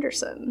Sarah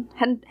Henderson.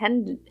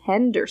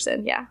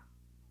 Henderson, yeah.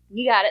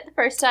 You got it the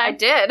first time. I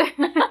did.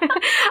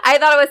 I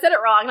thought I said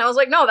it wrong, and I was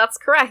like, no, that's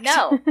correct.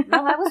 No,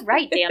 I was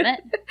right, damn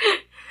it.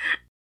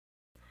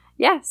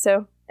 Yeah,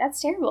 so.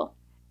 That's terrible.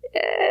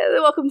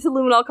 Welcome to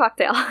Luminol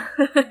Cocktail.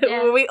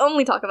 Yeah. We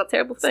only talk about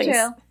terrible things.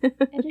 It's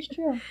true. It is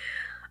true.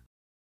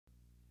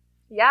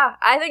 Yeah,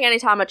 I think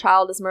anytime a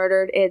child is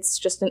murdered, it's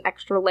just an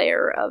extra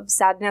layer of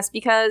sadness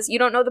because you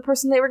don't know the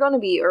person they were going to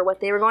be or what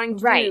they were going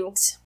to do.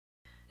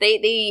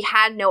 They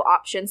had no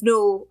options,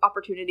 no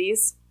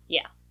opportunities.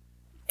 Yeah.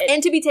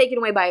 And to be taken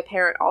away by a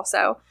parent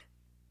also.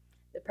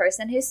 The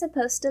person who's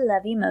supposed to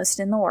love you most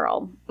in the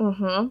world.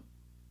 Mm-hmm.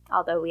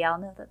 Although we all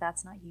know that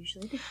that's not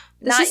usually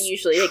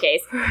the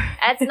case.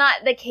 That's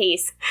not the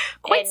case.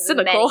 Quite in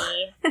cynical.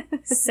 Many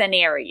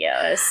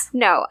scenarios.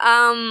 No.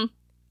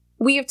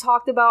 We have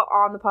talked about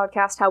on the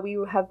podcast how we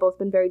have both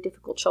been very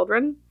difficult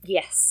children.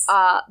 Yes.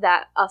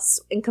 That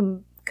us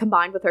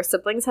combined with our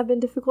siblings have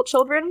been difficult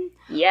children.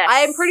 Yes. I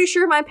am pretty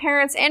sure my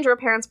parents and your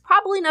parents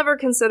probably never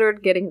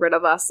considered getting rid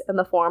of us in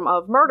the form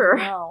of murder.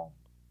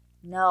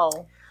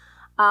 No.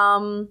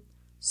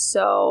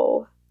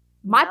 So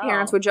my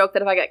parents would joke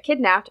that if I got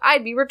kidnapped,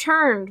 I'd be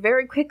returned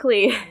very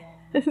quickly.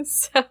 Yeah.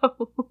 So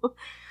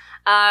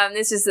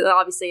it's just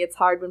obviously it's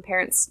hard when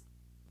parents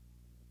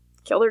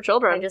kill their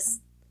children.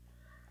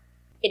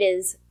 It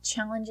is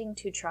challenging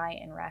to try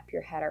and wrap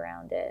your head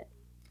around it.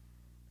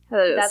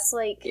 That's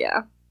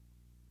yeah.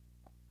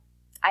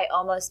 I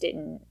almost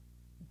didn't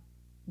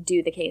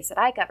do the case that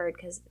I covered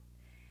because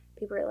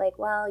people were like,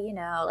 well,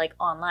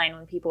 online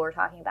when people were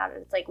talking about it,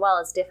 it's like, well,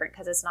 it's different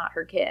because it's not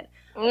her kid.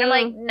 And I'm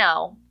like,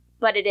 no,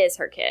 but it is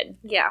her kid.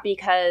 Yeah.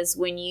 Because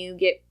when you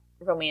get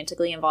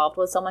romantically involved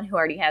with someone who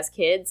already has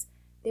kids,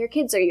 their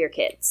kids are your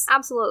kids.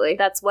 Absolutely.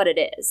 That's what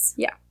it is.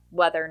 Yeah.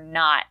 Whether or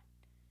not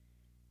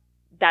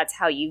that's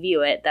how you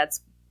view it, that's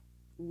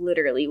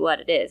literally what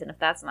it is. And if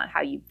that's not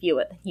how you view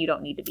it, then you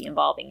don't need to be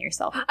involving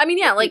yourself. I mean,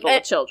 yeah,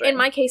 with children. In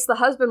my case, the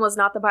husband was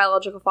not the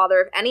biological father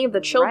of any of the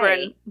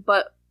children,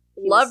 but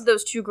loved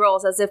those 2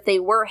 girls as if they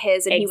were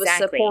his, and he was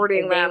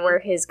supporting them. They were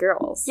his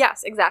girls.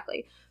 Yes,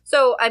 exactly.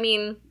 So, I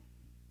mean,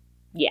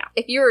 yeah,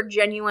 if you're a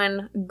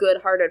genuine,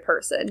 good-hearted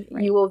person,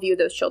 you will view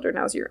those children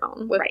as your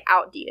own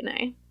without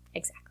DNA.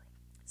 Exactly.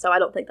 So I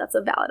don't think that's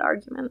a valid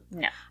argument.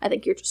 No. I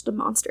think you're just a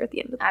monster at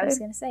the end of the day. I was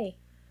going to say,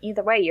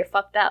 either way, you're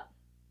fucked up.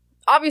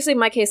 Obviously, in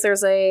my case,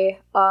 there's a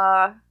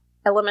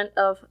element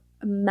of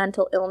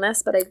mental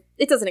illness, but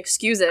it doesn't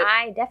excuse it.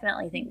 I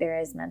definitely think there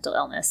is mental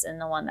illness in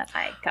the one that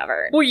I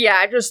covered. Well,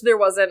 yeah, there's no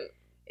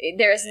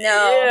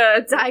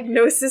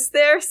diagnosis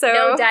there, so...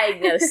 No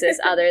diagnosis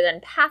other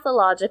than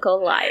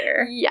pathological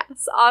liar.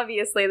 Yes,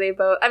 obviously they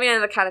both... I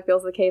mean, it kind of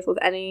feels the case with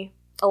any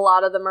a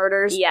lot of the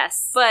murders.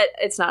 Yes. But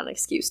it's not an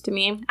excuse to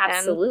me.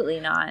 Absolutely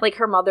not. Like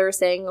her mother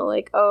saying,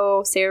 like,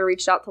 oh, Sarah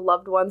reached out to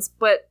loved ones,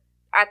 but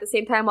at the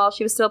same time, while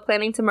she was still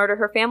planning to murder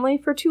her family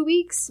for 2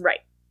 weeks.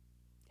 Right.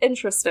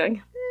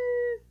 Interesting.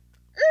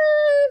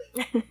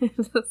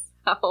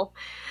 So,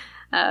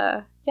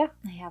 yeah.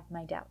 I have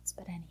my doubts,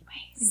 but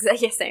anyways.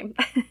 Exactly, same.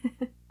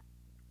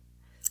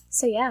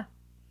 So, yeah.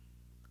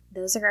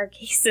 Those are our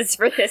cases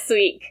for this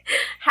week.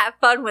 Have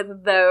fun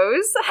with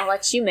those. I'll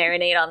let you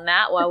marinate on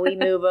that while we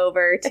move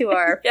over to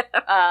our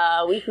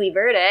weekly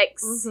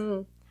verdicts.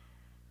 Mm-hmm.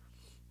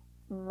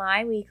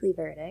 My weekly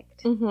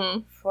verdict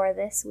for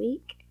this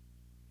week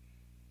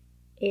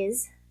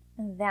is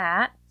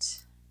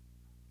that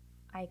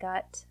I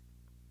got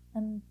a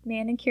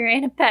manicure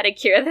and a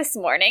pedicure this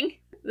morning.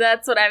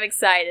 That's what I'm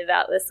excited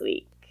about this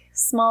week.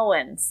 Small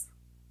wins.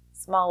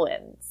 Small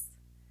wins.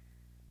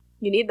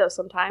 You need those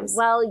sometimes.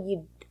 Well,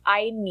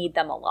 I need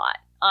them a lot,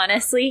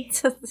 honestly.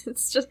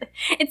 It's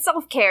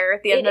self-care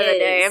at the end of the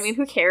day. I mean,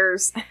 who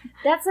cares?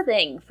 That's the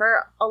thing.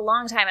 For a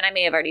long time, and I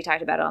may have already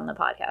talked about it on the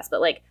podcast, but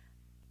like,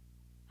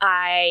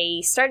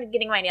 I started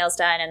getting my nails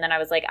done, and then I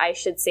was like, I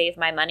should save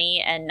my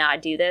money and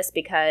not do this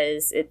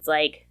because it's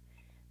like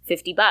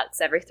 $50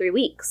 every 3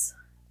 weeks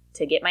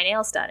to get my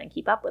nails done and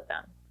keep up with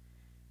them.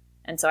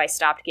 And so I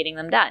stopped getting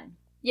them done.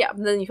 Yeah,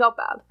 and then you felt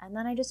bad. And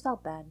then I just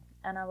felt bad.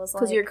 And I was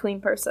like... Because you're a clean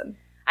person.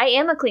 I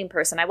am a clean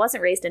person. I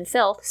wasn't raised in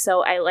filth,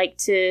 so I like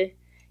to,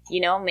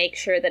 make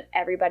sure that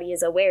everybody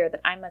is aware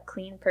that I'm a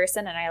clean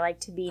person and I like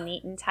to be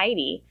neat and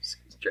tidy. Just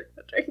drink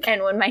the drink.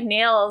 And when my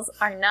nails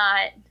are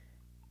not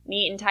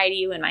neat and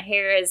tidy, when my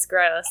hair is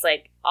gross,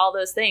 like all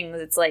those things,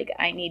 it's like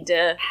I need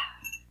to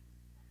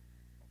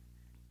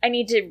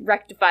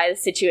rectify the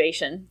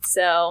situation.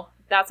 So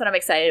that's what I'm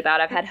excited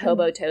about. I've had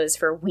hobo toes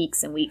for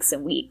weeks and weeks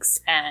and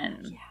weeks,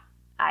 and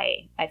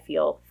I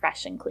feel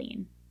fresh and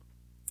clean.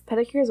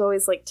 Pedicure is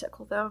always like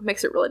tickle though.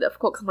 Makes it really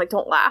difficult because I'm like,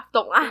 don't laugh.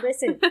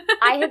 Listen,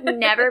 I have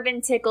never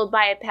been tickled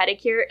by a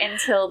pedicure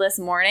until this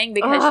morning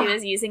because she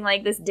was using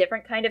like this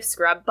different kind of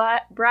scrub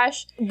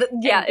brush.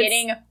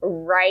 Getting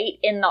right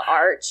in the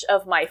arch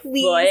of my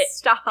foot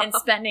and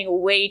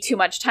spending way too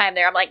much time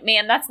there. I'm like,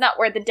 man, that's not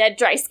where the dead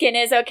dry skin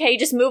is. Okay,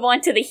 just move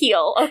on to the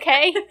heel.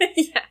 Okay,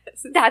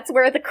 yes, that's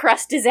where the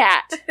crust is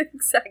at.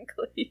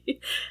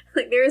 Exactly.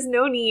 Like there is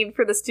no need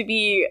for this to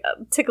be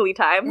tickly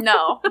time.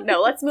 No,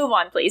 let's move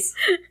on, please.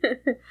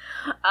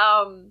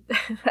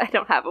 I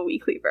don't have a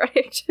weekly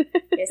verdict.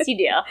 Yes, you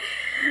do.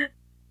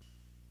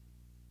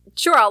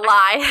 Sure, I'll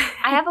lie.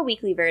 I have a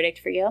weekly verdict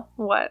for you.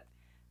 What?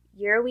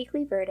 Your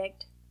weekly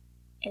verdict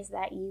is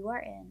that you are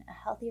in a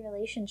healthy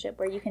relationship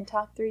where you can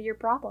talk through your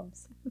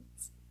problems.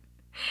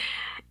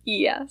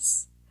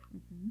 Yes.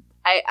 Mm-hmm.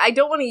 I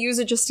don't want to use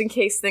it just in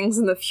case things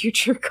in the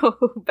future go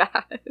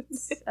bad.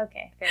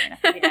 Okay, fair enough.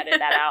 You can edit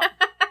that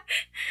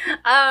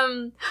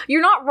out.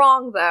 You're not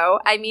wrong, though.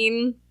 I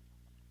mean...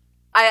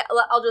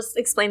 I'll just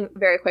explain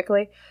very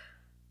quickly.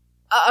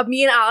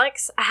 Me and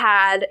Alex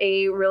had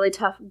a really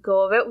tough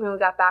go of it when we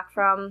got back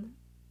from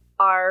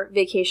our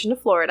vacation to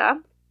Florida.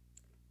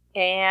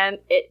 And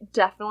it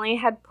definitely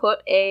had put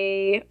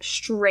a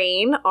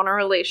strain on our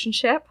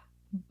relationship.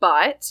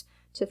 But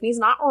Tiffany's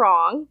not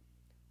wrong.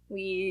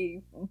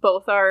 We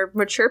both are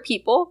mature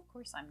people. Of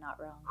course I'm not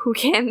wrong. Who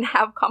can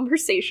have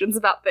conversations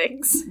about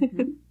things.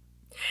 Mm-hmm.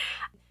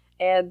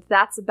 And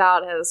that's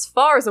about as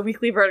far as a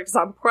weekly verdict as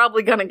I'm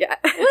probably gonna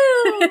get.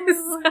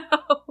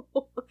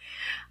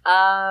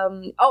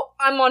 I'm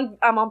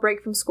on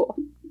break from school.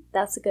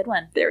 That's a good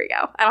one. There we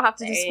go. I don't have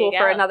to do school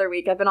for another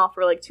week. I've been off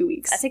for like 2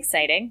 weeks. That's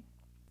exciting.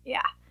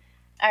 Yeah.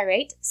 All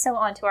right. So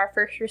on to our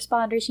first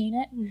responders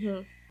unit.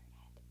 Mm-hmm.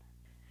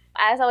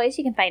 As always,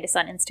 you can find us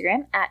on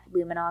Instagram at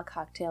Luminol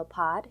Cocktail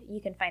Pod.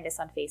 You can find us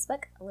on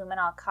Facebook,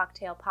 Luminol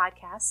Cocktail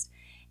Podcast.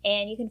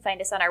 And you can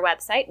find us on our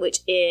website, which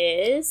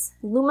is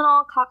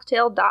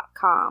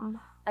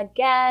luminolcocktail.com.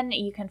 Again,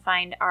 you can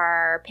find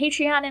our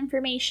Patreon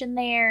information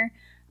there.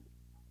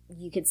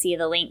 You can see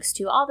the links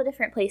to all the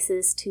different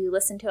places to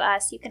listen to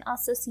us. You can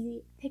also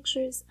see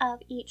pictures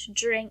of each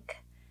drink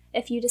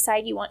if you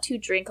decide you want to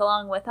drink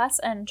along with us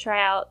and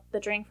try out the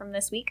drink from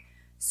this week.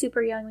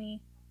 Super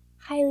yummy.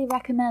 Highly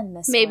recommend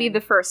this Maybe one.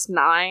 the first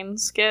 9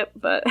 skip,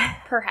 but...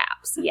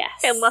 Perhaps, yes.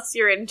 Unless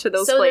you're into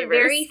those flavors. flavors. So the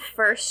very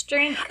first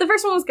drink... The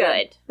first one was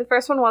good. The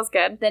first one was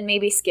good. Then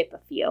maybe skip a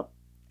few.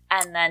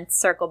 And then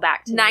circle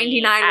back to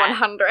 99,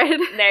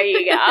 100. There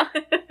you go.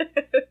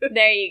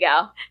 There you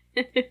go.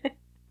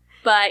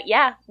 But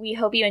yeah, we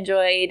hope you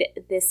enjoyed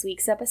this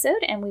week's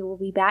episode, and we will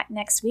be back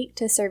next week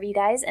to serve you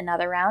guys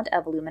another round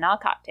of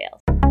Luminol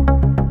cocktails.